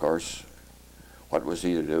pilot, of course, what was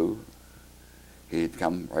he to do? He'd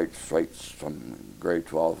come right from grade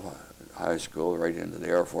 12 high school right into the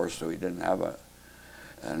Air Force, so he didn't have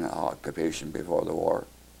an occupation before the war.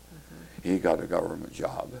 He got a government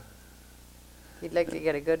job. He'd like to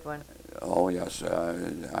get a good one. Oh, yes.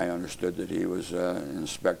 I understood that he was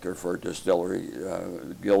inspector for distillery,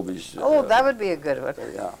 Gilby's. Oh, that would be a good one.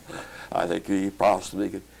 Yeah. I think he possibly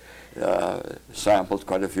could sampled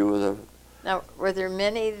quite a few of them. Now, were there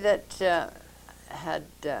many that had,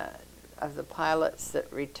 of the pilots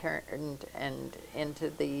that returned and into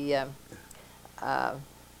the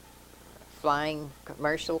flying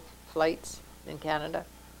commercial flights in Canada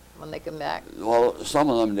when they come back? Well, some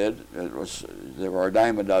of them did. There were a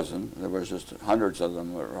dime a dozen. There was just hundreds of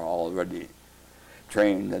them that were already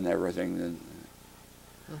trained and everything.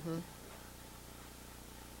 And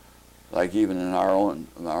like even in our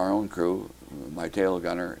own crew, my tail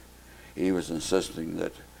gunner, he was insisting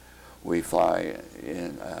that we fly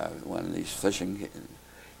in one of these fishing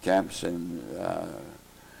camps in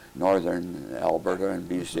northern Alberta and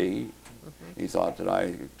BC. He thought that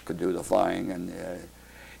I could do the flying, and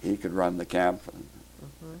he could run the camp.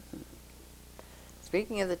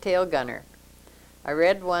 Speaking of the tail gunner, I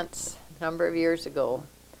read once, a number of years ago,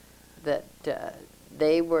 that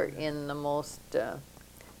they were in the most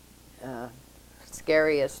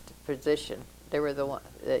scariest position. They were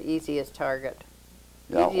the easiest target,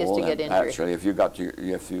 easiest to get injured. Actually,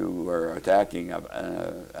 if you were attacking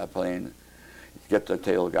a plane, get the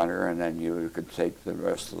tail gunner, and then you could take the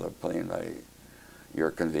rest of the plane by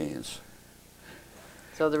your convenience.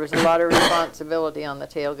 So there was a lot of responsibility on the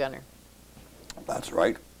tail gunner. That's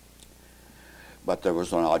right. But there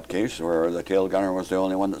was an odd case where the tail gunner was the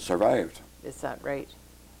only one that survived. Is that right?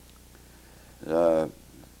 The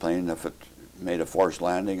plane, if it made a forced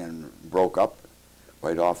landing and broke up,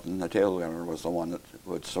 quite often the tail gunner was the one that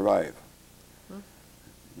would survive.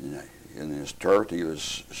 In his turret, he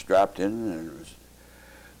was strapped in, and it was,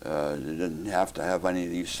 you didn't have to have any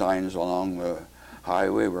of these signs along the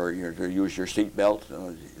highway where you're to use your seat belt.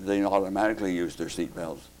 They automatically used their seat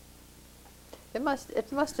belts. It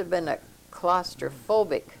must have been a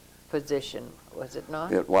claustrophobic position, was it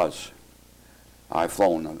not? It was. I've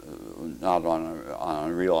flown, not on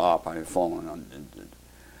a real op, I've flown,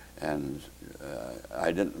 and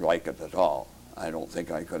I didn't like it at all. I don't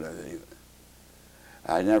think I could have even.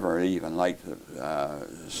 I never even liked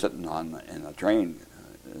sitting in a train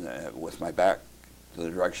with my back to the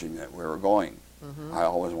direction that we were going. I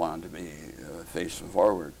always wanted to be facing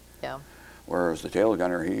forward. Yeah. Whereas the tail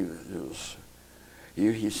gunner, he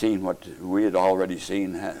seen what we had already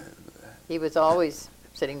seen. He was always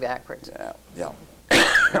sitting backwards. Yeah.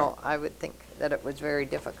 No, I would think that it was very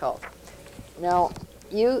difficult. Now,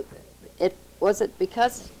 was it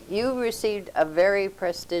because you received a very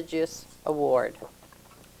prestigious award,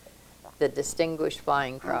 the Distinguished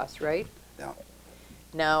Flying Cross, right? Yeah.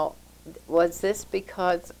 Now, was this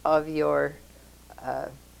because of your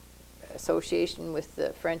association with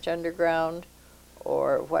the French underground,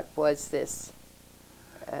 or what was this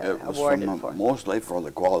awarded for? Mostly for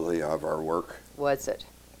the quality of our work. Was it?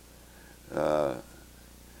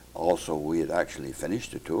 Also, we had actually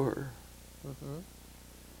finished a tour.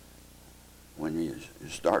 When you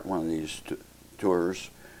start one of these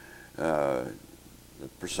tours, the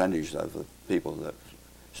percentage of the people that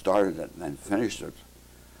started it and then finished it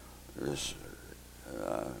is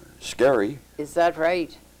scary. Is that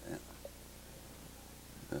right?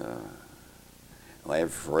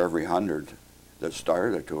 For every 100 that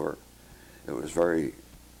started a tour, it was very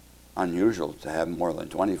unusual to have more than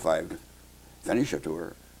 25 finish a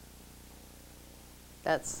tour.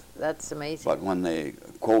 That's amazing. But when they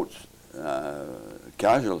quote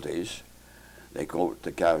casualties, they quote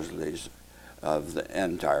the casualties of the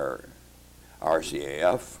entire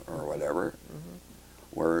RCAF or whatever,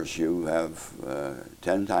 whereas you have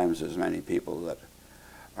 10 times as many people that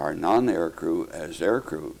are non-air crew as air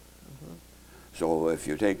crew. So if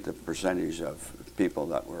you take the percentage of people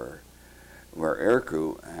that were air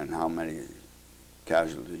crew and how many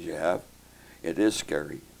casualties you have, it is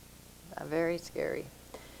scary. Very scary.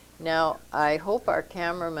 Now, I hope our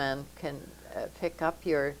cameraman can pick up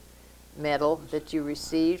your medal that you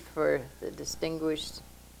received for the Distinguished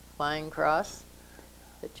Flying Cross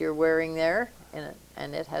that you're wearing there,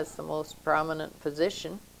 and it has the most prominent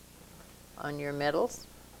position on your medals.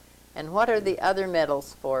 And what are the other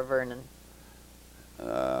medals for, Vernon?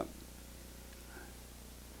 The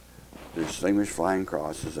Distinguished Flying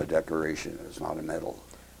Cross is a decoration, it's not a medal.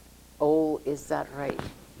 Oh, is that right?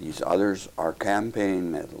 These others are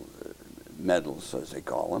campaign medals, as they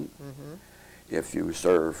call them. If you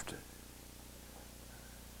served,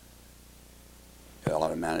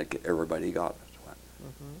 automatic, everybody got it.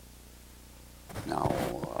 Now,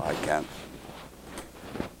 I can't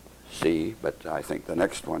see, but I think the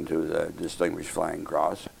next one to the Distinguished Flying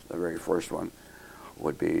Cross, the very first one,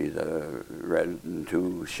 would be the red and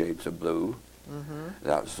 2 shades of blue.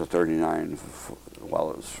 That was the 39,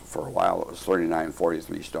 well, for a while it was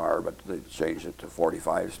 3943 star, but they changed it to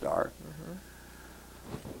 45 star.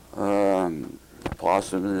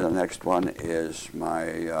 Possibly the next one is my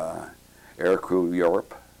Air Crew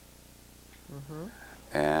Europe,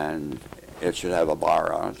 and it should have a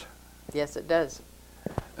bar on it. Yes, it does.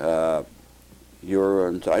 You're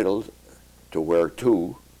entitled to wear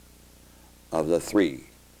 2 of the 3.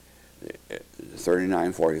 The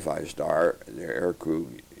 3945 star, the Air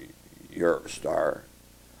Crew Europe star,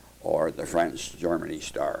 or the French Germany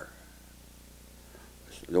star.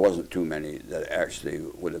 There wasn't too many that actually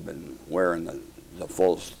would have been wearing the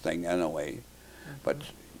full thing anyway, but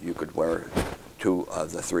you could wear 2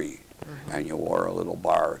 of the 3, and you wore a little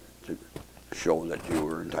bar to show that you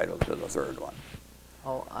were entitled to the third one.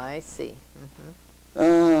 Oh, I see.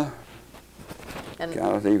 And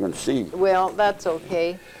Can't even see. well, that's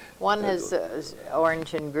okay. One has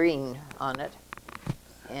orange and green on it,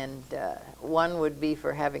 and one would be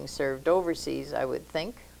for having served overseas, I would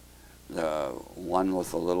think. One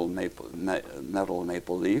with a little metal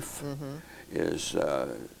maple leaf is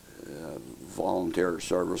volunteer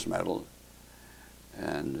service medal,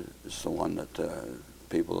 and it's the one that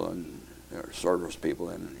service people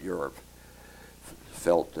in Europe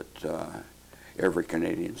felt that every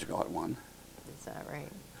Canadian's got one. Is that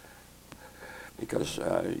right? Because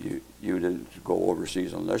you didn't go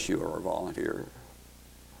overseas unless you were a volunteer.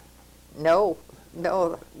 No,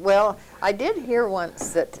 no. Well, I did hear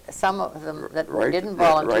once that some of them that didn't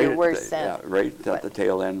volunteer were sent. Yeah, right at the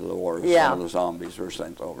tail end of the war, Yeah. some of the zombies were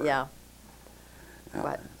sent over. Yeah.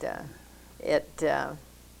 Yeah.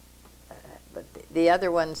 But the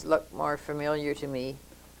other ones look more familiar to me.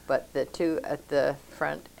 But the two at the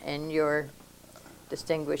front and your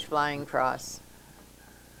Distinguished Flying Cross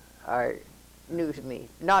are new to me,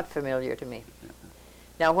 not familiar to me.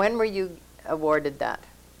 Now, when were you awarded that?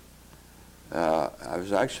 I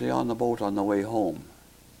was actually on the boat on the way home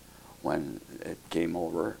when it came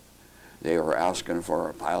over. They were asking for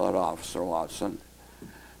a pilot officer, Watson,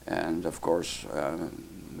 and of course,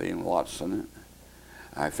 being Watson,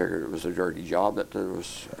 I figured it was a dirty job that there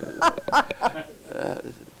was.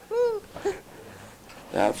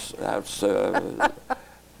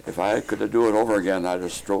 If I could do it over again, I'd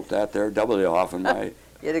have stroked that there W off in my.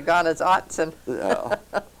 You'd have gone as Watson. Yeah.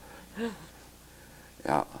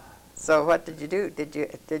 So what did you do? Did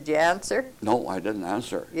you answer? No, I didn't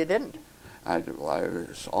answer. You didn't? I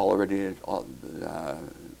was already.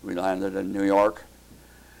 We landed in New York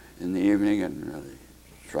in the evening and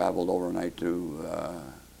traveled overnight to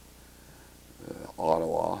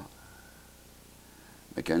Ottawa.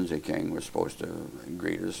 Mackenzie King was supposed to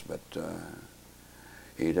greet us, but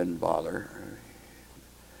he didn't bother.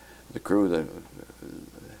 The crew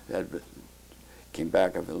that came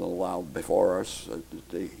back a little while before us,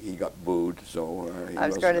 he got booed, so I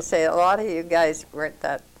was going to say, a lot of you guys weren't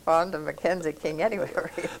that fond of Mackenzie King anyway,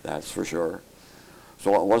 were you? That's for sure.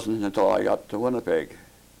 So it wasn't until I got to Winnipeg,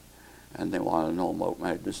 and they wanted to know about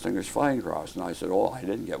my Distinguished Flying Cross, and I said, oh, I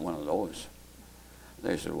didn't get one of those.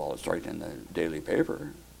 They said, well, it's right in the daily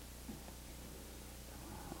paper.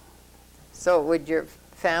 So would your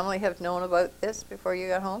family have known about this before you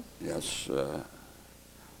got home? Yes,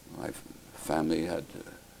 my family had.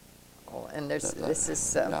 Oh, and this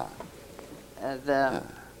is yeah. the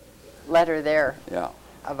letter there Yeah.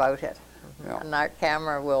 about it. Yeah. And our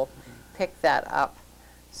camera will pick that up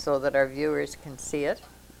so that our viewers can see it.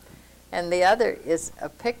 And the other is a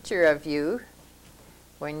picture of you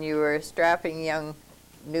when you were a strapping young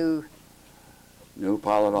new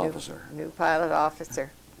pilot officer. New pilot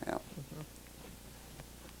officer. Yeah.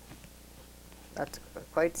 That's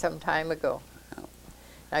quite some time ago. Yeah.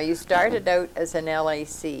 Now you started out as an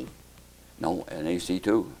LAC. No, an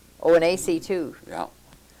AC2. Oh, an AC2. Yeah.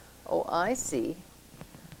 Oh, I see.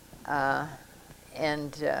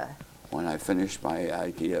 When I finished my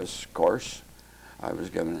ITS course, I was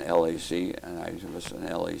given an LAC, and I was an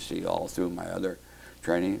LAC all through my other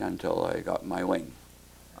training until I got my wing.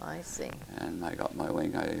 I see. And I got my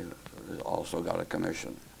wing, I also got a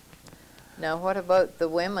commission. Now, what about the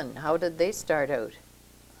women? How did they start out?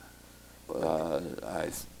 I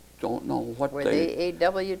don't know what Were they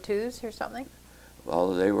AW2s or something?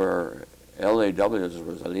 Well, they were, LAWs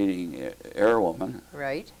was a leading airwoman.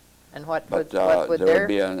 Right. And what But would there their... would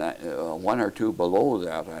be one or two below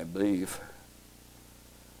that, I believe.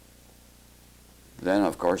 Then,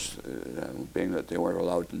 of course, being that they weren't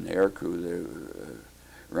allowed in the air crew, the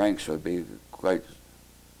ranks would be quite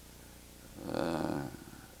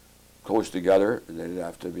close together. They'd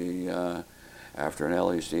have to be, after an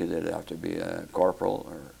LAC, they'd have to be a corporal,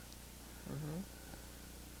 or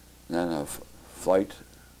then a flight.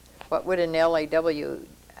 What would an LAW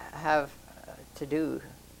have to do?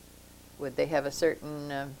 Would they have a certain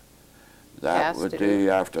That task would to be do?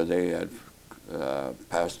 after they had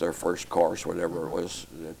passed their first course, whatever it was,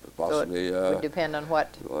 possibly. So it would depend on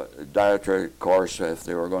what? Dietary course, if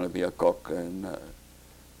they were going to be a cook, and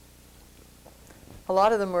A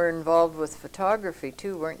lot of them were involved with photography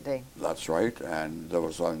too, weren't they? that's right. And there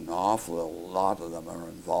was an awful lot of them are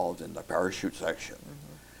involved in the parachute section.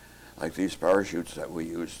 Like these parachutes that we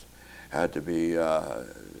used had to be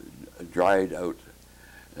dried out.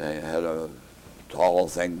 They had a tall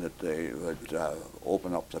thing that they would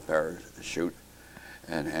open up the parachute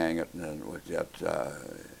and hang it, and then it would get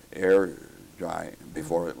air dry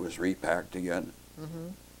before it was repacked again.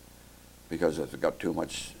 because if it got too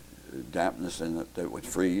much dampness in it, it would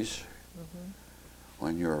freeze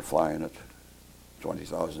when you're flying at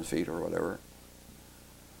 20,000 feet or whatever.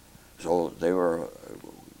 So they were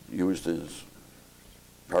used as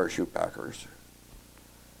parachute packers.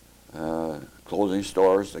 Clothing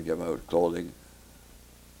stores, they give out clothing.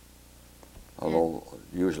 Although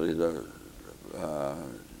usually there'd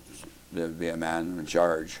be a man in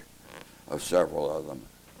charge of several of them.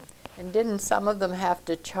 And didn't some of them have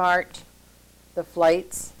to chart the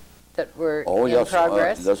flights that were Oh, in yes,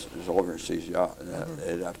 progress? this is overseas, yeah.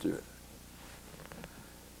 They'd have to,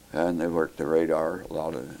 and they worked the radar a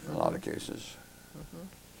lot of cases.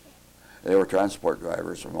 They were transport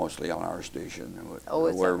drivers, mostly on our station,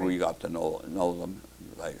 where we got to know them.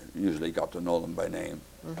 I usually got to know them by name,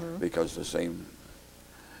 because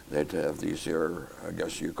they'd have these here, I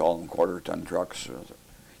guess you call them quarter-ton trucks,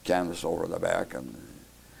 canvas over the back, and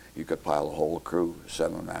you could pile a whole crew,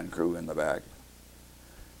 7-man crew in the back.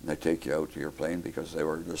 And they'd take you out to your plane because they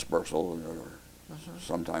were dispersal.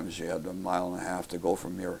 Sometimes you had 1.5 miles to go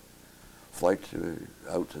from your flight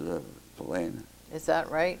out to the plane. Is that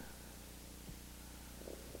right?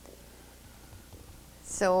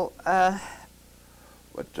 So,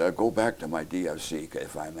 But go back to my DFC,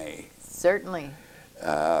 if I may. certainly.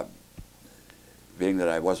 Being that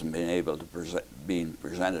I wasn't being able to being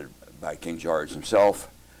presented by King George himself,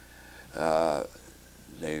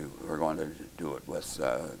 they were going to do it with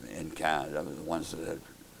in Canada, the ones that had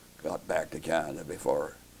got back to Canada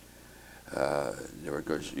before. They were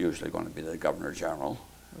usually going to be the Governor General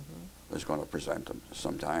was going to present them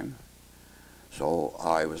sometime. So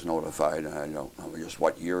I was notified, and I don't know just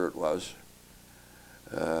what year it was,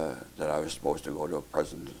 that I was supposed to go to a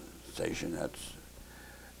presentation at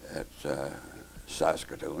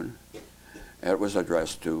Saskatoon. It was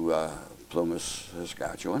addressed to Plumas,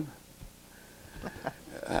 Saskatchewan.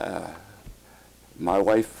 My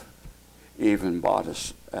wife even bought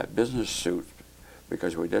a business suit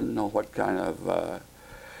because we didn't know what kind of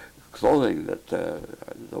clothing that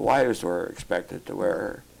the wives were expected to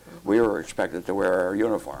wear. We were expected to wear our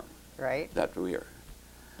uniform. Right. That we were.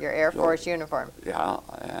 Your Air Force uniform. Yeah,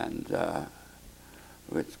 and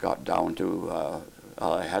it got down to,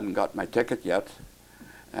 I hadn't got my ticket yet,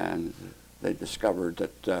 and they discovered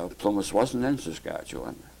that Plumas wasn't in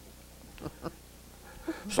Saskatchewan.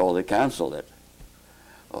 So they canceled it.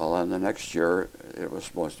 Well, and the next year, it was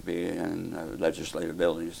supposed to be in legislative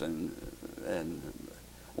buildings in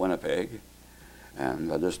Winnipeg. And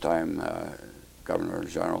by this time, Governor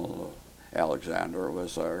General Alexander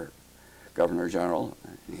was our Governor General.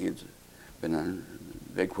 He'd been a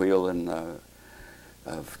big wheel in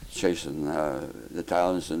of chasing the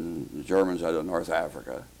Italians and the Germans out of North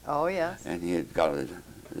Africa. Oh, yes. And he had got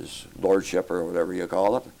his lordship, or whatever you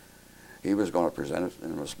call it. He was going to present it,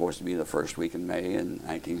 and it was supposed to be the first week in May in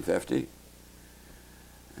 1950.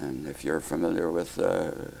 And if you're familiar with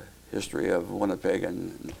the history of Winnipeg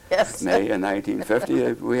in May in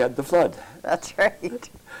 1950, we had the flood. That's right.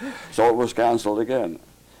 So it was canceled again.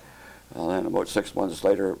 Well, then about 6 months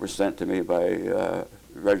later, it was sent to me by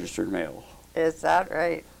registered mail. Is that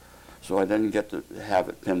right? So I didn't get to have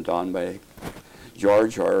it pinned on by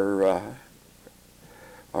George or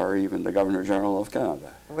even the Governor General of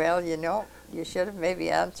Canada. Well, you know, you should have maybe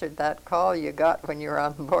answered that call you got when you were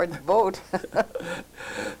on board the boat.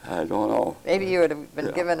 I don't know. Maybe you would have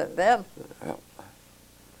been given it then. Yeah.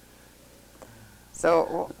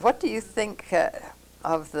 So what do you think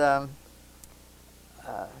of the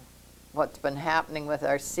what's been happening with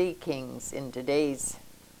our Sea Kings in today's,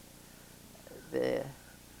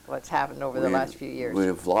 what's happened over the last few years?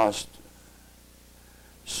 We've lost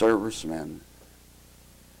servicemen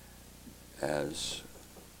as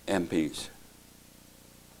MPs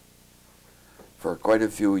for quite a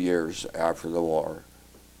few years after the war.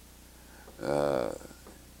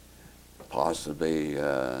 Possibly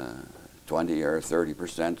 20 or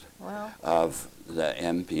 30% of the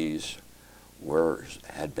MPs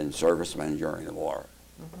had been servicemen during the war.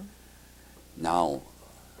 Now,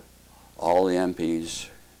 all the MPs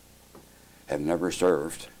have never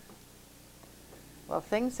served. Well,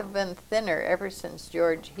 things have been thinner ever since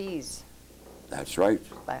George He's That's right.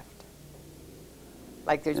 left.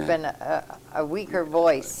 Like there's been a weaker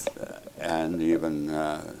voice. And even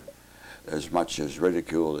as much as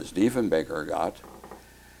ridicule as Diefenbaker got,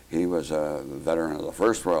 he was a veteran of the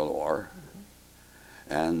First World War.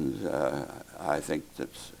 And I think that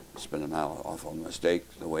it's been an awful mistake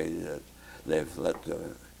the way that they've let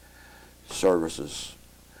the services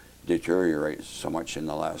deteriorate so much in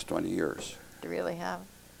the last 20 years. They really have.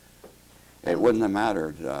 It wouldn't have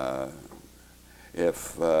mattered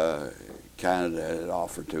if Canada had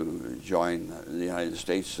offered to join the United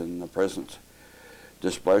States in the present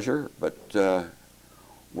displeasure, but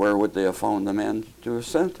where would they have found the men to have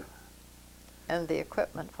sent? And the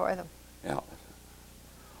equipment for them. Yeah.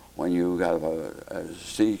 When you have a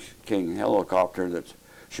Sea King helicopter that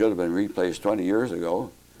should have been replaced 20 years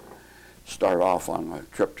ago, start off on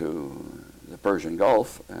a trip to the Persian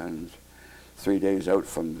Gulf, and 3 days out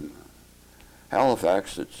from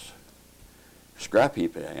Halifax, it's scrap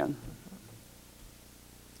heap again.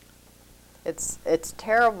 It's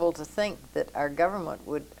terrible to think that our government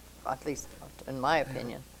would, at least in my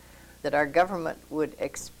opinion, that our government would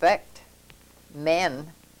expect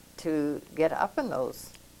men to get up in those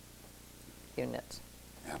units.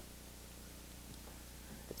 Yeah.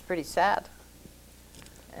 It's pretty sad.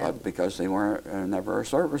 But because they weren't never a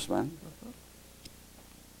serviceman.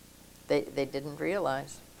 They didn't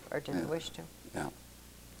realize or didn't wish to. Yeah.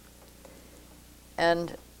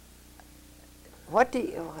 And what do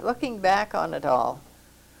you, looking back on it all,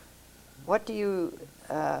 what do you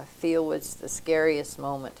feel was the scariest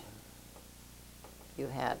moment you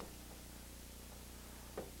had?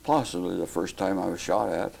 Possibly the first time I was shot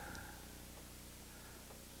at.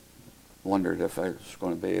 Wondered if I was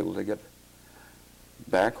going to be able to get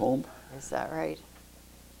back home. Is that right?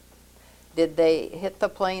 Did they hit the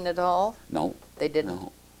plane at all? No. They didn't?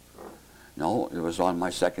 No. No, it was on my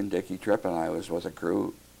second Dickie trip, and I was with a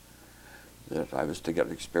crew that I was to get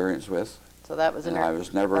experience with. So that was and I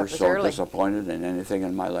was never so disappointed in anything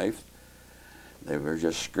in my life. They were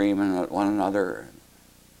just screaming at one another.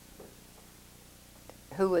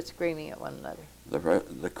 Who was screaming at one another?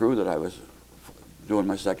 The crew that I was doing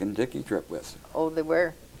my second Dickie trip with. Oh, they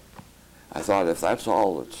were? I thought if that's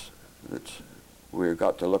all that's we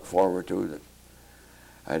got to look forward to, that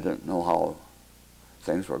I didn't know how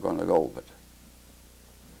things were going to go, but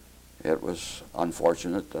it was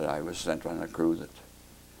unfortunate that I was sent on a crew that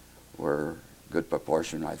were good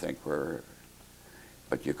proportion, I think, were,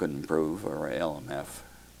 but you couldn't prove, or LMF.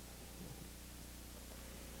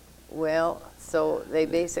 Well, so they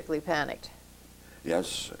basically panicked.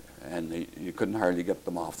 Yes, and you couldn't hardly get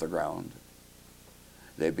them off the ground.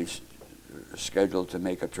 They'd be scheduled to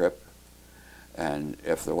make a trip, and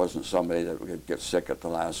if there wasn't somebody that would get sick at the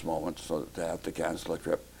last moment so that they have to cancel a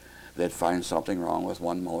trip, they'd find something wrong with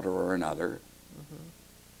one motor or another.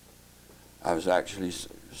 I was actually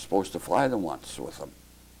supposed to fly them once with them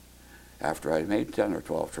after I'd made 10 or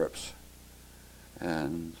 12 trips,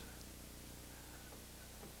 and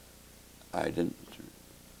I didn't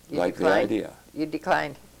like the idea. You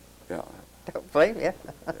declined? Yeah. Don't blame you.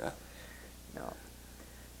 Yeah.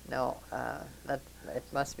 No, that it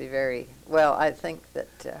must be very, well, I think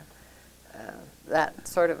that that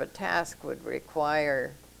sort of a task would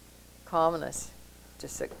require calmness to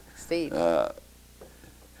succeed.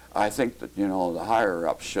 I think that, you know, the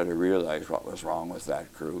higher-ups should have realized what was wrong with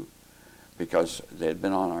that crew, because they'd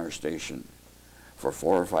been on our station for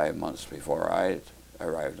 4 or 5 months before I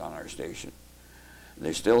arrived on our station.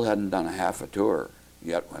 They still hadn't done a half a tour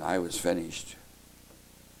yet when I was finished.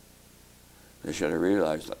 They should have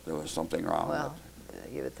realized that there was something wrong. Well,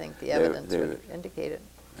 you would think the evidence would indicate it.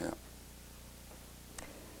 Yeah.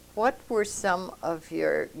 What were some of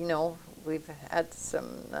your, you know, we've had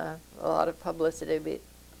a lot of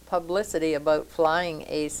publicity about flying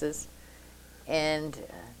aces, and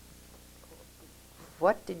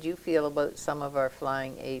what did you feel about some of our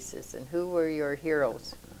flying aces, and who were your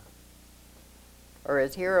heroes? Or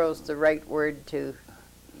is heroes the right word to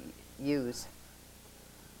use?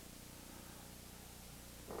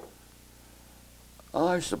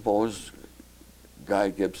 I suppose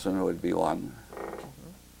Guy Gibson would be one.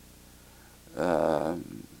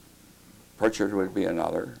 Pritchard would be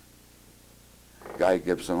another. Guy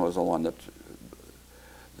Gibson was the one that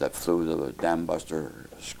flew the dam buster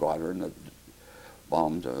squadron that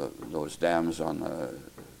bombed those dams on the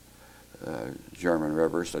German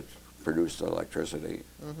rivers that produced electricity.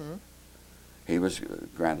 He was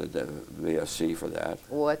granted the VSC for that.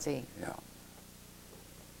 What's he? Yeah.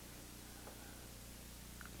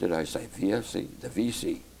 Did I say VSC? The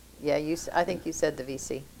VC. Yeah, I think you said the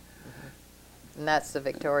VC. And that's the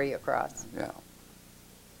Victoria Cross. Yeah.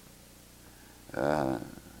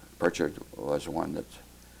 Pritchard was one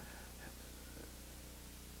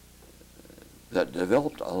that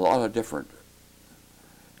developed a lot of different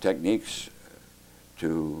techniques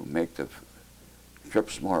to make the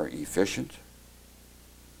trips more efficient.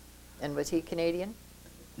 And was he Canadian?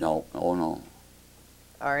 No, oh no.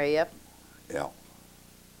 RAF? Yeah.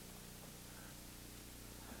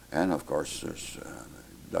 And of course there's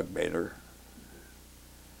Doug Bader,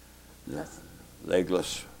 the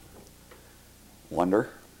legless wonder.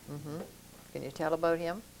 Can you tell about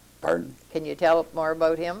him? Pardon? Can you tell more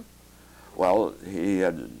about him? Well, he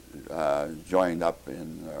had joined up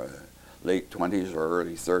in late 20s or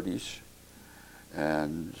early 30s,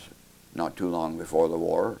 and not too long before the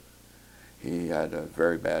war, he had a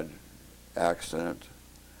very bad accident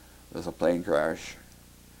with a plane crash,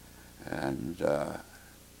 and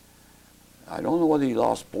I don't know whether he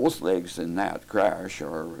lost both legs in that crash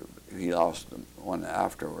or he lost one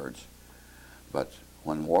afterwards, but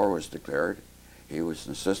when war was declared, he was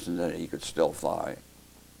insistent that he could still fly,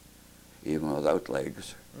 even without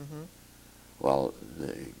legs. Mm-hmm. Well,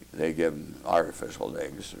 they gave him artificial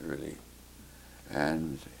legs, really,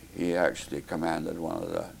 and he actually commanded one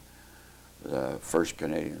of the first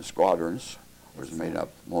Canadian squadrons. It was made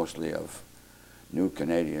up mostly of new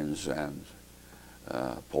Canadians and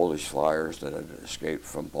Polish flyers that had escaped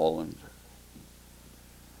from Poland.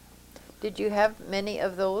 Did you have many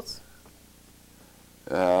of those?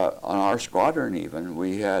 On our squadron even,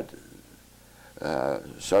 we had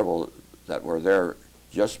several that were there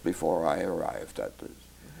just before I arrived.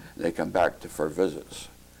 They come back for visits,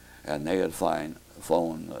 and they had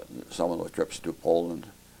flown some of the trips to Poland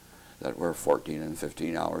that were 14 and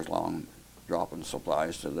 15 hours long, dropping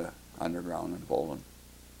supplies to the underground in Poland.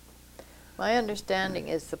 My understanding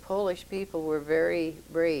is the Polish people were very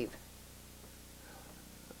brave.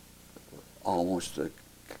 Almost to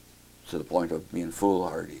the point of being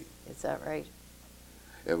foolhardy. Is that right?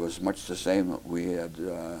 It was much the same. We had,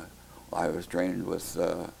 I was trained with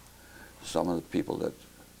some of the people that,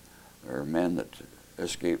 or men that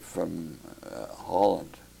escaped from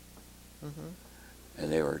Holland. Mm-hmm.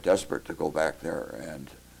 And they were desperate to go back there and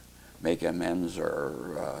make amends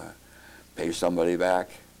or pay somebody back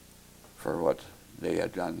for what they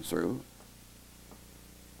had gone through.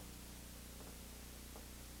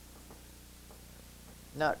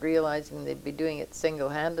 Not realizing they'd be doing it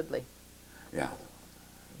single-handedly. Yeah.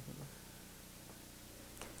 Mm-hmm.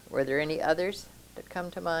 Were there any others that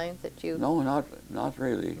come to mind that you... No, not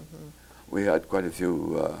really. Mm-hmm. We had quite a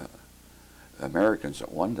few Americans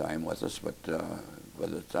at one time with us, but by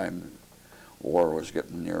the time war was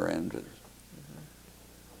getting near end, mm-hmm.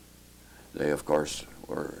 they of course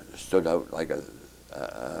stood out like a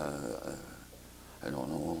I don't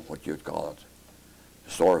know what you'd call it,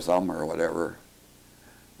 sore thumb or whatever.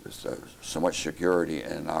 There's so much security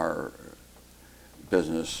in our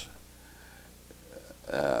business.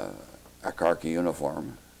 A khaki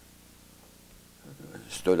uniform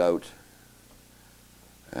stood out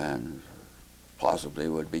and possibly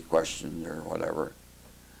would be questioned or whatever.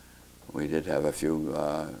 We did have a few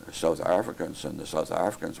South Africans, and the South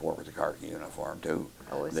Africans wore the khaki uniform too.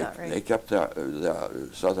 Oh, is that right? They kept the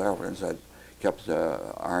South Africans had kept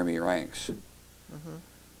the army ranks. Mm-hmm.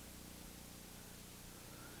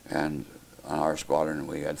 And on our squadron,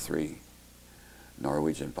 we had 3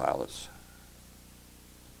 Norwegian pilots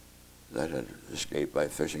that had escaped by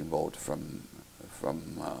fishing boat from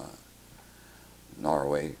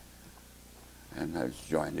Norway and had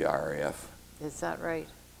joined the RAF. Is that right?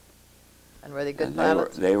 And were they good And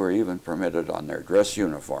pilots? they were even permitted on their dress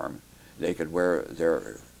uniform. They could wear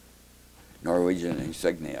their Norwegian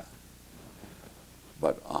insignia.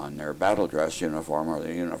 But on their battle dress uniform, or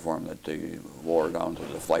the uniform that they wore down to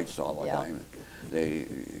the flights all the time, they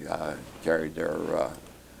carried their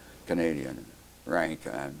Canadian rank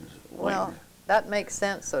and Well, wing. that makes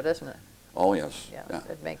sense, though, doesn't it? Oh, yes. Yeah,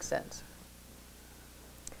 it makes sense.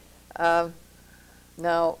 Now,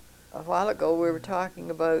 a while ago we were talking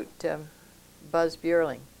about Buzz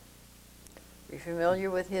Buerling. Are you familiar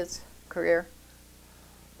with his career?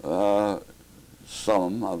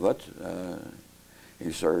 Some of it.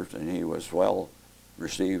 He served, and he was well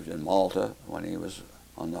received in Malta when he was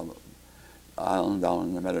on the island down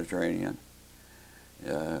in the Mediterranean.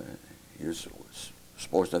 He was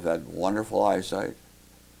supposed to have had wonderful eyesight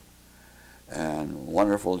and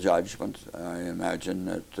wonderful judgment. I imagine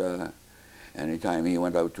that any time he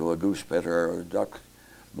went out to a goose pit or a duck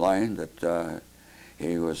blind, that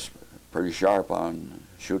he was pretty sharp on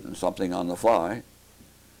shooting something on the fly,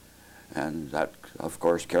 and that, of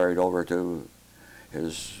course, carried over to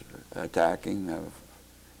his attacking of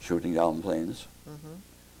shooting down planes. Mm-hmm.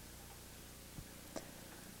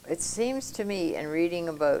 It seems to me, in reading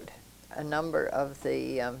about a number of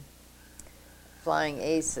the flying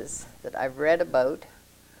aces that I've read about,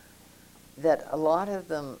 that a lot of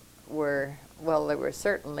them were, well, they were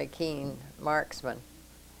certainly keen marksmen.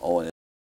 Oh,